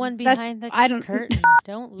no one behind the curtain.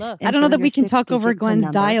 Don't look. I don't know that we can talk over Glenn's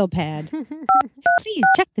dial pad. Please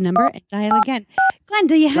check the number and dial again. Glenn,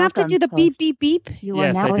 do you have to do the beep, beep, beep?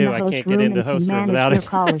 Yes, I do. I can't get in the host room without it.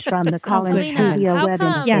 From the Call-In Helena, Studio how web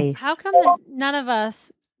come, interface. how come that none of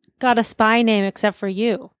us got a spy name except for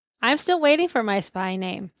you? I'm still waiting for my spy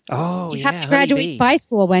name. Oh, You have to graduate spy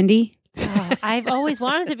school, Wendy. I've always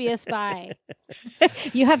wanted to be a spy.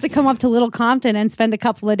 You have to come up to Little Compton and spend a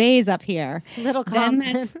couple of days up here. Little Then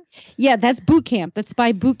Compton. that's boot camp. That's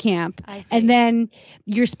spy boot camp. And then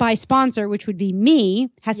your spy sponsor, which would be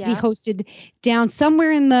me, has to be hosted down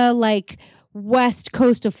somewhere in the west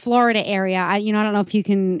coast of Florida area. I don't know if you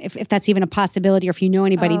can, if that's even a possibility, or if you know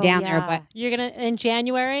anybody down there. But you're gonna in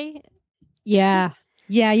January.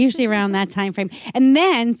 Yeah, usually around that time frame. And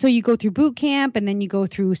then, so you go through boot camp, and then you go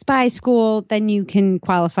through spy school. Then you can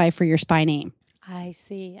qualify for your spy name. I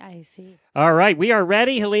see. All right, we are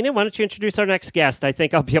ready. Helena, why don't you introduce our next guest? I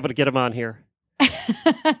think I'll be able to get him on here.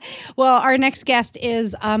 Well, our next guest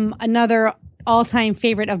is another all-time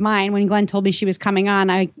favorite of mine. When Glenn told me she was coming on,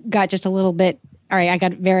 I got just a little bit, I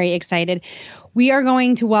got very excited. We are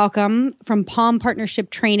going to welcome from Palm Partnership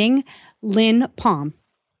Training, Lynn Palm.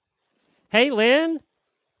 Hey, Lynn.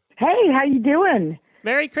 Hey, how you doing?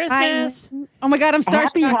 Merry Christmas. Hi. Oh my God, I'm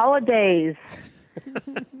starstruck. Happy holidays.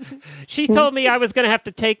 She told me I was going to have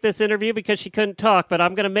to take this interview because she couldn't talk, but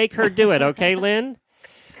I'm going to make her do it. Okay, Lynn?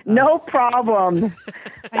 No problem.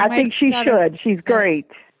 I think she should. She's great.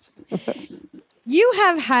 You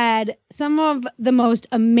have had some of the most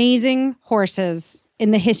amazing horses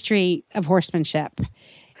in the history of horsemanship.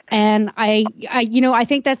 And I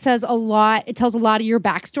think that says a lot. It tells a lot of your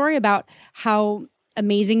backstory about how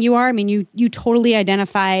amazing you are. I mean, you totally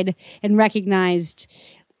identified and recognized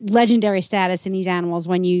legendary status in these animals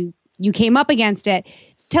when you came up against it.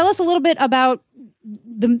 Tell us a little bit about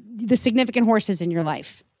the significant horses in your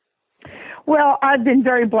life. Well, I've been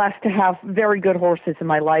very blessed to have very good horses in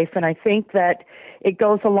my life, and I think that it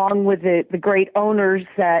goes along with the great owners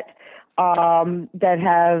that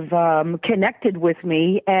have connected with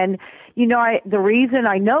me. And the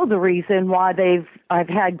reason why I've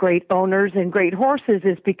had great owners and great horses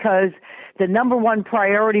is because the number one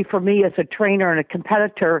priority for me as a trainer and a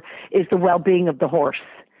competitor is the well-being of the horse.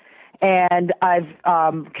 And I've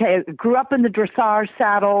grew up in the dressage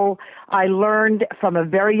saddle. I learned from a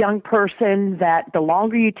very young person that the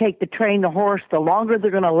longer you take to train the horse, the longer they're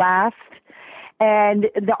going to last. And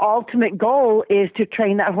the ultimate goal is to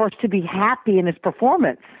train that horse to be happy in his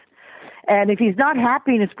performance. And if he's not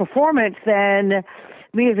happy in his performance, then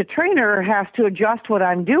me as a trainer has to adjust what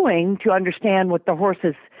I'm doing to understand what the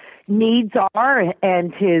horse's needs are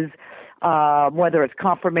and his, whether it's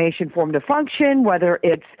conformation, form to function, whether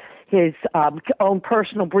it's his own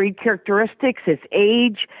personal breed characteristics, his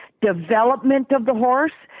age, development of the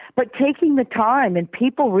horse, but taking the time, and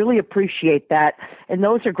people really appreciate that. And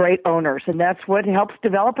those are great owners, and that's what helps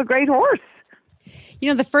develop a great horse.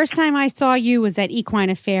 The first time I saw you was at Equine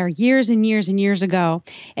Affair years and years and years ago,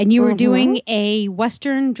 and you were doing a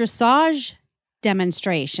Western dressage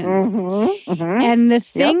demonstration. And the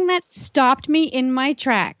thing that stopped me in my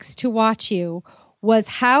tracks to watch you was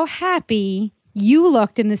how happy you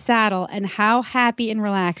looked in the saddle and how happy and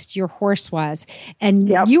relaxed your horse was. And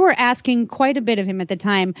you were asking quite a bit of him at the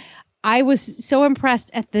time. I was so impressed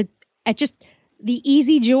at just the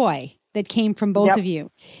easy joy that came from both of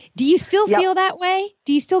you. Do you still feel that way?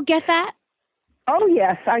 Do you still get that? Oh,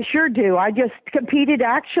 yes, I sure do. I just competed.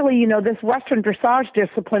 Actually, this Western dressage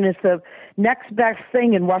discipline is the next best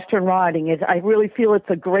thing in Western riding. I really feel it's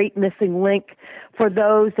a great missing link for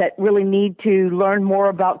those that really need to learn more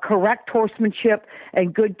about correct horsemanship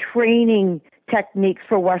and good training techniques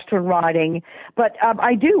for Western riding. But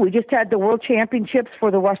I do. We just had the World Championships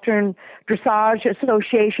for the Western Dressage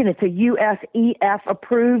Association. It's a USEF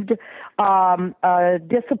approved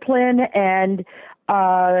discipline, and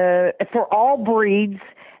for all breeds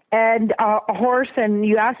and a horse. And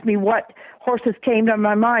you asked me what horses came to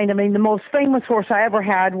my mind. I mean, the most famous horse I ever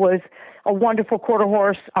had was a wonderful quarter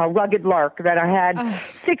horse, Rugged Lark, that I had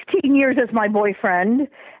 16 years as my boyfriend,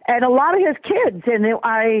 and a lot of his kids. And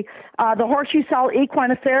the horse you saw at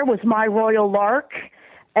Equine Affair was my Royal Lark.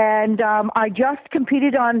 And I just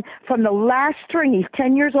competed from the last string. He's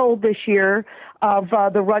 10 years old this year of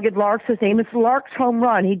the Rugged Larks. His name is Larks Home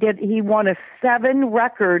Run. He won a 7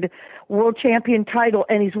 record world champion title,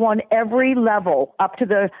 and he's won every level up to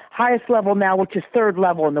the highest level now, which is 3rd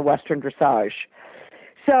level in the Western Dressage.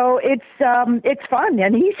 So it's fun,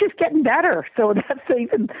 and he's just getting better. So that's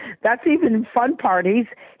even fun part.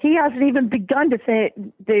 He hasn't even begun to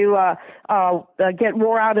get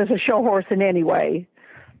wore out as a show horse in any way.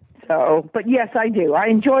 So, but yes, I do. I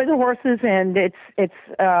enjoy the horses, and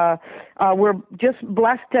we're just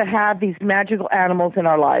blessed to have these magical animals in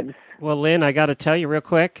our lives. Well, Lynn, I got to tell you real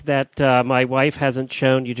quick that my wife hasn't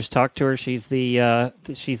shown. You just talked to her. She's the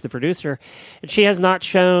producer, and she has not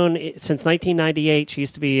shown since 1998. She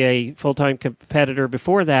used to be a full-time competitor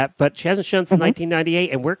before that, but she hasn't shown since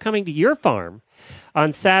 1998. And we're coming to your farm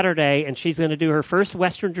on Saturday, and she's going to do her first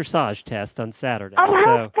Western Dressage test on Saturday. Oh,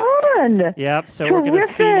 how fun! Yep. So Terrific. we're going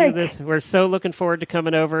to see you this. We're so looking forward to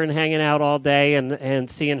coming over and hanging out all day and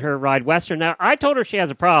seeing her ride Western. Now, I told her she has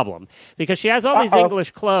a problem because she has all these English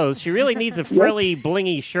clothes. She really needs a frilly,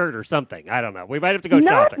 blingy shirt or something. I don't know. We might have to go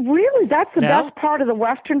shopping. Not really. That's the best part of the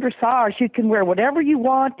Western Dressage. You can wear whatever you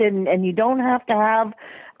want, and you don't have to have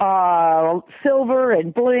silver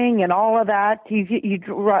and bling and all of that.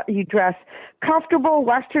 You dress comfortable,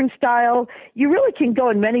 Western style. You really can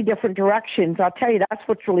go in many different directions. I'll tell you, that's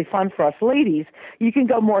what's really fun for us ladies. You can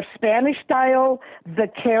go more Spanish style,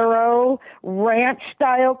 vaquero, ranch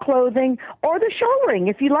style clothing, or the show ring.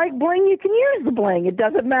 If you like bling, you can use the bling. It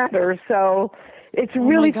doesn't matter. So it's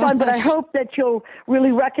really fun, but I hope that you'll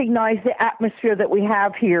really recognize the atmosphere that we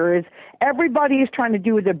have here. Is everybody is trying to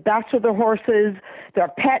do their best with their horses.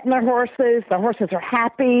 They're petting their horses. The horses are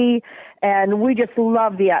happy, and we just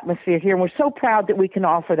love the atmosphere here. And we're so proud that we can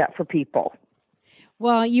offer that for people.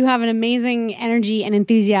 Well, you have an amazing energy and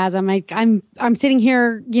enthusiasm. I'm sitting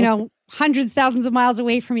here, hundreds, thousands of miles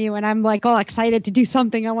away from you, and I'm like all excited to do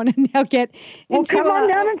something. I want to now get into come on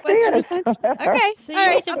down and see us. Okay, So all you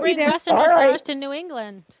right, need to bring Western Dressage to New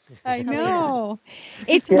England. I know.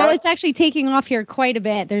 It's actually taking off here quite a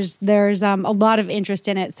bit. There's a lot of interest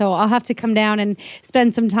in it, so I'll have to come down and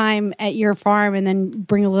spend some time at your farm, and then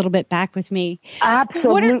bring a little bit back with me.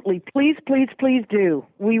 Absolutely, please do.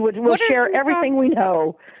 We'll share everything we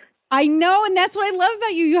know. I know, and that's what I love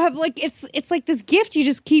about you. You have it's like this gift you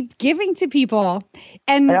just keep giving to people.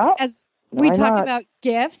 And as we talk about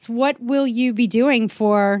gifts, what will you be doing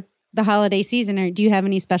for the holiday season? Or do you have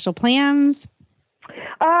any special plans?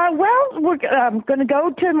 Well, we're going to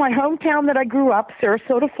go to my hometown that I grew up,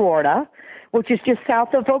 Sarasota, Florida, which is just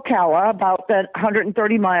south of Ocala, about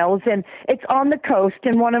 130 miles, and it's on the coast.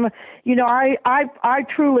 And I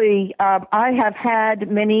truly, I have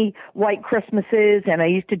had many white Christmases, and I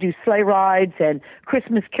used to do sleigh rides and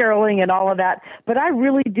Christmas caroling and all of that. But I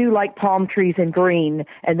really do like palm trees and green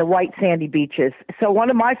and the white sandy beaches. So one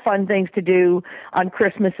of my fun things to do on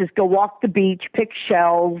Christmas is go walk the beach, pick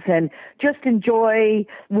shells, and just enjoy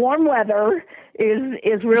warm weather.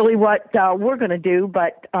 Is really what we're going to do,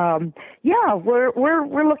 but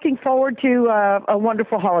we're looking forward to a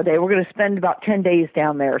wonderful holiday. We're going to spend about 10 days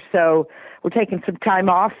down there, so we're taking some time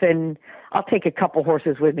off, and I'll take a couple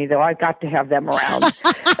horses with me, though. I've got to have them around.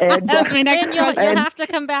 And, That's my next question. You'll have to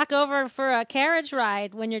come back over for a carriage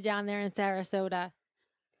ride when you're down there in Sarasota.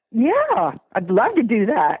 Yeah, I'd love to do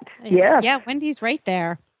that. Yeah, Wendy's right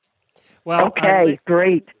there. Well, okay,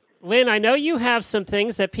 great. Lynn, I know you have some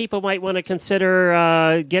things that people might want to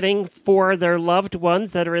consider getting for their loved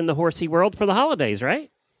ones that are in the horsey world for the holidays,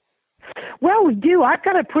 right? Well, we do. I've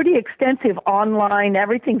got a pretty extensive online,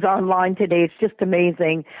 everything's online today. It's just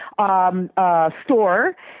amazing,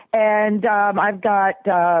 store. And I've got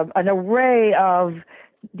an array of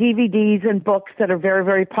DVDs and books that are very,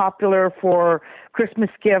 very popular for Christmas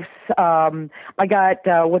gifts. I got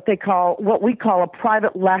what we call a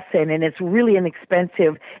private lesson, and it's really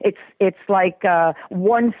inexpensive. It's like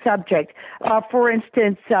one subject. For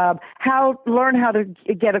instance, learn how to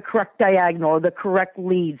get a correct diagonal, or the correct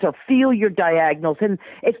leads, or feel your diagonals. And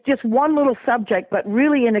it's just one little subject, but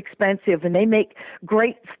really inexpensive. And they make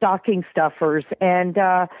great stocking stuffers. And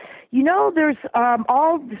there's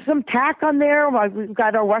some tack on there. We've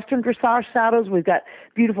got our Western Dressage saddles. We've got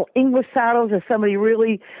beautiful English saddles. If somebody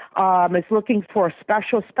really is looking for a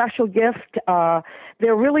special gift,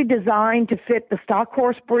 they're really designed to fit the stock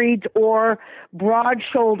horse breeds or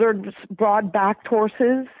broad-shouldered, broad-backed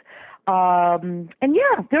horses.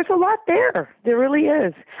 There's a lot there. There really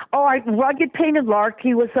is. Rugged Painted Lark.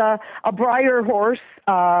 He was a Breyer horse.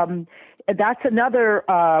 That's another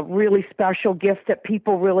really special gift that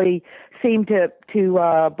people really seem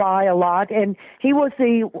to buy a lot. And he was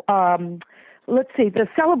the let's see, the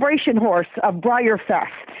celebration horse of Briarfest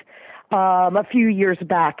a few years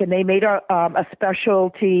back, and they made a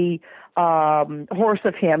specialty horse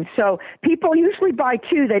of him. So people usually buy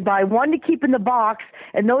two. They buy one to keep in the box,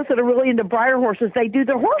 and those that are really into Briar horses, they do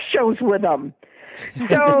their horse shows with them.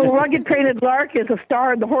 So Rugged Painted Lark is a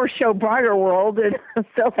star in the horse show Briar World, and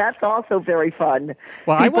so that's also very fun.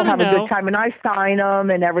 Well, people I want have to know. a good time, and I sign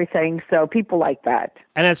them and everything, so people like that.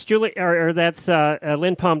 And that's Julie, or that's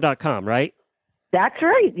linpalm.com, right? That's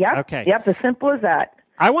right. Yep. Okay. Yep. As simple as that.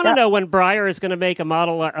 I want to Yep. know when Briar is going to make a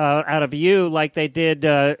model out of you like they did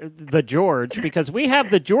the George, because we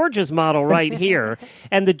have the George's model right here,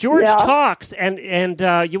 and the George Yeah. talks. And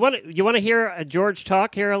you want to hear a George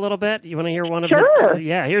talk here a little bit? You want to hear one of Sure.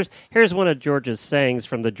 Yeah, here's one of George's sayings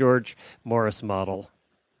from the George Morris model.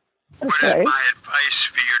 Okay. My advice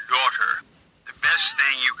for your daughter, the best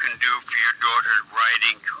thing you can do for your daughter's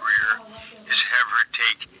riding career is have her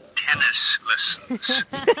take tennis lessons.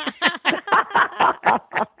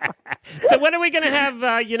 So when are we going to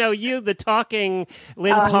have, you, the talking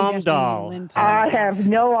Lynn Palm doll? I have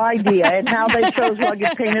no idea. And how they chose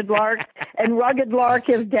Rugged Painted Lark. And Rugged Lark,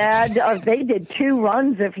 his dad, they did 2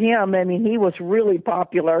 runs of him. I mean, he was really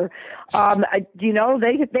popular. They have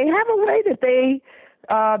a way that they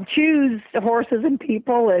choose horses and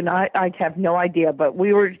people, and I have no idea. But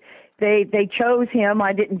they chose him.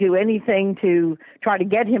 I didn't do anything to try to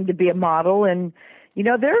get him to be a model, and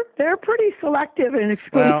they're pretty selective and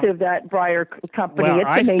exclusive, that Briar company. Well,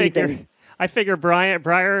 it's amazing. I figure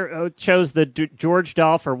Briar chose the George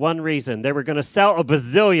doll for one reason. They were going to sell a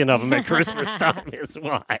bazillion of them at Christmas time is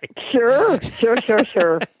why. Sure.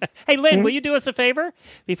 Hey, Lynn, will you do us a favor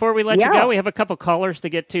before we let you Yeah. go? We have a couple callers to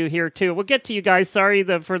get to here, too. We'll get to you guys. Sorry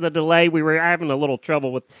for the delay. We were having a little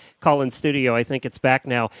trouble with call-in studio. I think it's back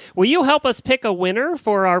now. Will you help us pick a winner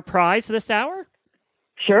for our prize this hour?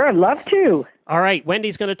 Sure, I'd love to. All right,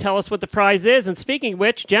 Wendy's going to tell us what the prize is. And speaking of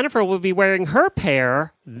which, Jennifer will be wearing her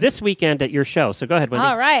pair this weekend at your show. So go ahead, Wendy.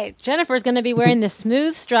 All right. Jennifer's going to be wearing the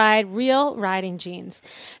Smooth Stride Real Riding Jeans.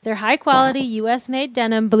 They're high-quality, U.S.-made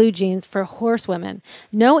denim blue jeans for horsewomen.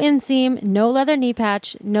 No inseam, no leather knee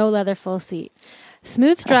patch, no leather full seat.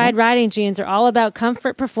 Smooth Stride riding jeans are all about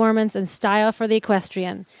comfort, performance, and style for the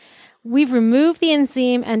equestrian. We've removed the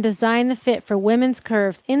inseam and designed the fit for women's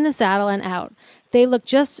curves in the saddle and out. They look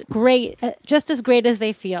just as great as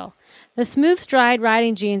they feel. The Smooth Stride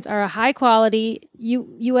riding jeans are a high-quality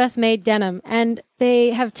U.S.-made denim, and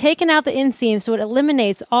they have taken out the inseam so it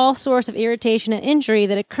eliminates all source of irritation and injury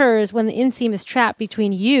that occurs when the inseam is trapped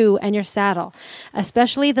between you and your saddle,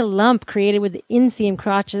 especially the lump created with the inseam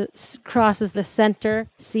crosses the center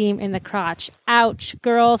seam in the crotch. Ouch,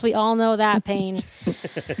 girls, we all know that pain.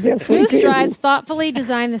 Yes, Smooth Stride thoughtfully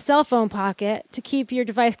designed the cell phone pocket to keep your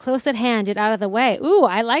device close at hand yet out of the way. Ooh,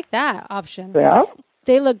 I like that option. Yeah.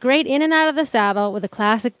 They look great in and out of the saddle with a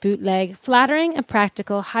classic bootleg, flattering and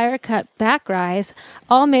practical, higher cut back rise,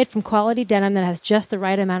 all made from quality denim that has just the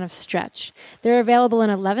right amount of stretch. They're available in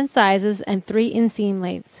 11 sizes and 3 inseam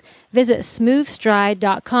lengths. Visit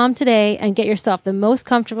smoothstride.com today and get yourself the most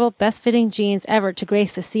comfortable, best-fitting jeans ever to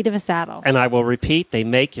grace the seat of a saddle. And I will repeat, they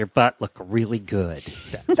make your butt look really good.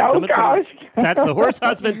 That's Oh, coming from- gosh. That's the horse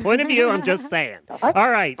husband point of view. I'm just saying. All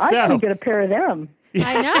right, I so can get a pair of them.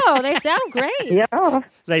 I know. They sound great. Yeah.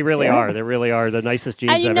 they really Yeah. are. They really are the nicest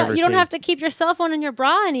jeans And I've ever you don't seen. have to keep your cell phone in your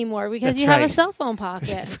bra anymore because That's you have right. a cell phone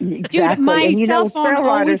pocket. Dude, my And cell phone trail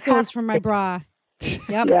always riders goes from my bra.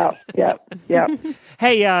 Yep. Yeah.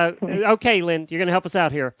 Hey, okay, Lynn, you're going to help us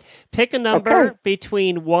out here. Pick a number Okay.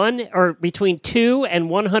 between 2 and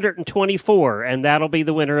 124, and that'll be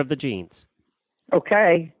the winner of the jeans.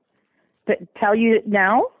 Okay. Tell you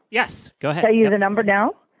now? Yes, go ahead. Tell you Yep. the number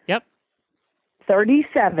now? Yep.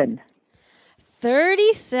 37.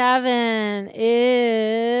 37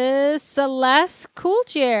 is Celeste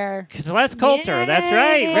Coolchair. Celeste Coulter. That's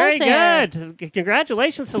right. Very Coulter. good.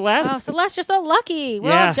 Congratulations, Celeste. Oh, Celeste, you're so lucky.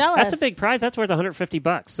 We're all jealous. That's a big prize. That's worth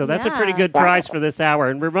 $150. So that's a pretty Yeah. good prize for this hour.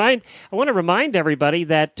 And I want to remind everybody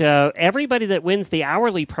that everybody that wins the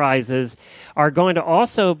hourly prizes are going to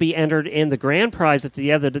also be entered in the grand prize at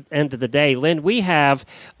the end of the day. Lynn, we have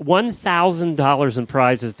 $1,000 in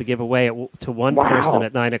prizes to give away to one person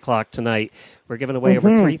at 9 o'clock tonight. We're giving away over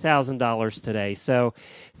 $3,000 today. So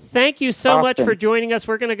thank you so much for joining us.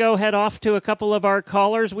 We're going to go head off to a couple of our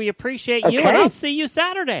callers. We appreciate you, and I'll see you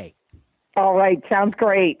Saturday. All right. Sounds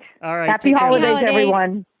great. All right. Happy take care. holidays,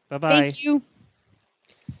 everyone. Bye-bye. Thank you.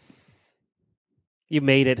 You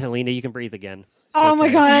made it, Helena. You can breathe again. Oh my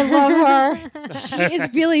God, I love her. She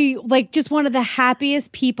is really just one of the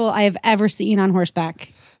happiest people I have ever seen on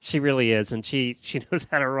horseback. She really is, and she knows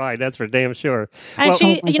how to ride. That's for damn sure. And Well,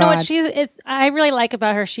 she, Oh my you know what God. I really like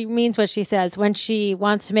about her. She means what she says when she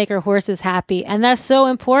wants to make her horses happy, and that's so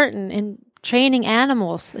important in training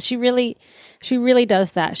animals. She really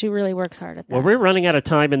does that. She really works hard at that. Well, we're running out of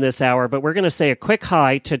time in this hour, but we're going to say a quick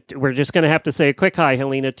hi to. We're just going to have to say a quick hi,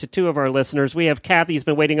 Helena, to two of our listeners. We have Kathy's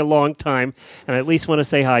been waiting a long time, and I at least want to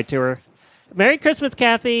say hi to her. Merry Christmas,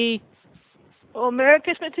 Kathy. Well, Merry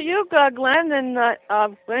Christmas to you, Glenn, and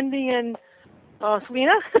Wendy, and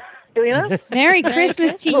Selena. Selena. Merry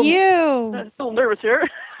Christmas to you. I'm a little nervous here.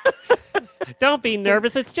 Don't be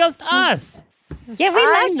nervous. It's just us. Yeah, we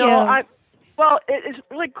I love know. you. Well, it's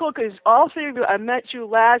really cool because all three of you, I met you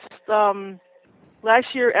last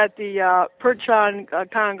year at the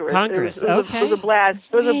Perchon Congress. Congress, It was a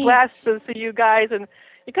blast. It was a blast to see you guys, and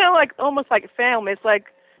you're kind of like almost like family. It's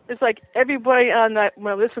like everybody on that.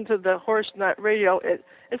 When I listen to the Horse Nut Radio,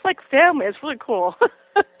 it's like family. It's really cool.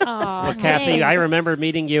 Aw, Well, Kathy, I thanks. remember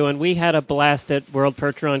meeting you, and we had a blast at World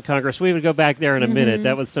Percheron Congress. We would go back there in a minute.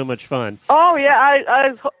 That was so much fun. Oh yeah, I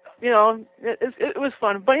was, it was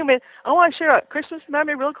fun. But anyway, I want to share a Christmas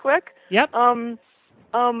memory real quick. Yep. Well,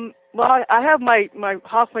 I have my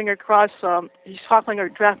Hoflinger cross, he's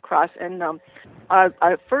Hoflinger draft cross, and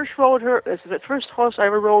I first rode her. This is the first horse I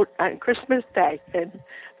ever rode on Christmas Day, and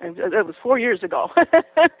it was 4 years ago.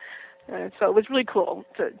 And so it was really cool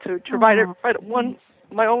to ride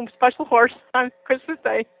my own special horse on Christmas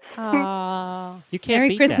Day. Aw. You can't Merry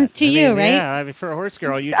beat Christmas that. to you, right? Yeah, I mean, for a horse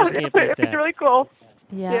girl, you just can't beat It was that. really cool.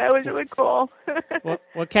 Yeah. It was really cool.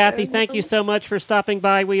 Well, Kathy, thank you so much for stopping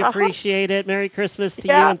by. We appreciate it. Merry Christmas to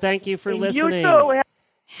you, Yeah. and thank you for You listening. too.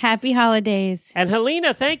 Happy holidays. And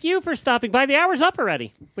Helena, thank you for stopping by. The hour's up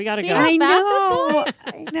already. We got to See go. how I fast know. this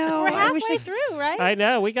I know. We're I wish halfway I through, right? I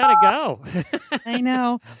know. We got to go. I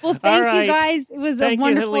know. Well, thank right. you guys. It was Thank a you,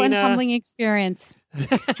 wonderful and Helena. humbling experience.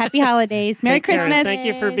 Happy holidays. Merry Take care, and Christmas. Thank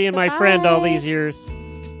you for being my friend all these years.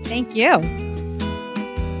 Thank you.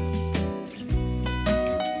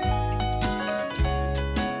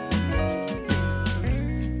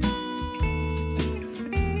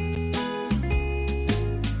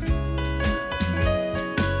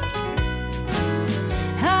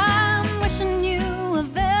 I'm wishing you a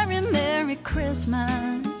very Merry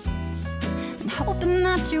Christmas and hoping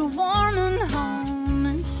that you're warm and home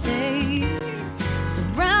and safe,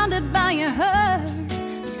 surrounded by your herd,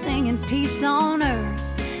 singing peace on earth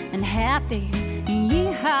and happy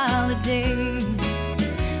ye holidays.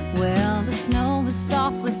 Well, the snow is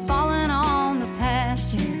softly falling on the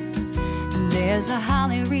pasture, and there's a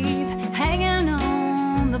holly wreath hanging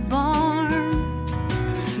on the barn.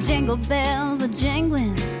 Jingle bells are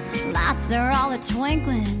jingling, lights are all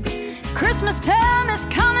a-twinkling. Christmas time is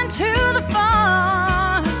coming to the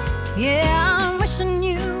farm. Yeah, I'm wishing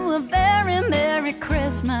you a very Merry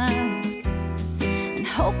Christmas and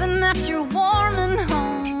hoping that you're warm and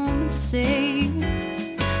home and safe,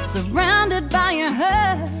 surrounded by your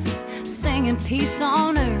herd, singing peace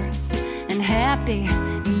on earth and happy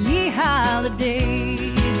ye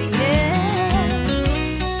holidays. Yeah.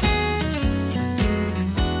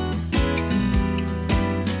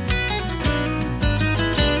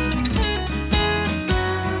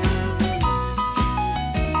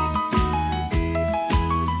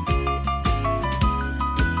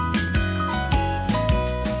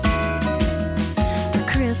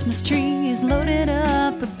 Christmas tree is loaded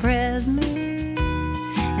up with presents,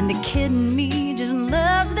 and the kid in me just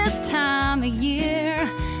loves this time of year.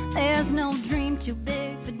 There's no dream too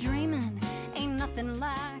big for dreaming, ain't nothing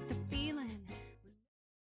like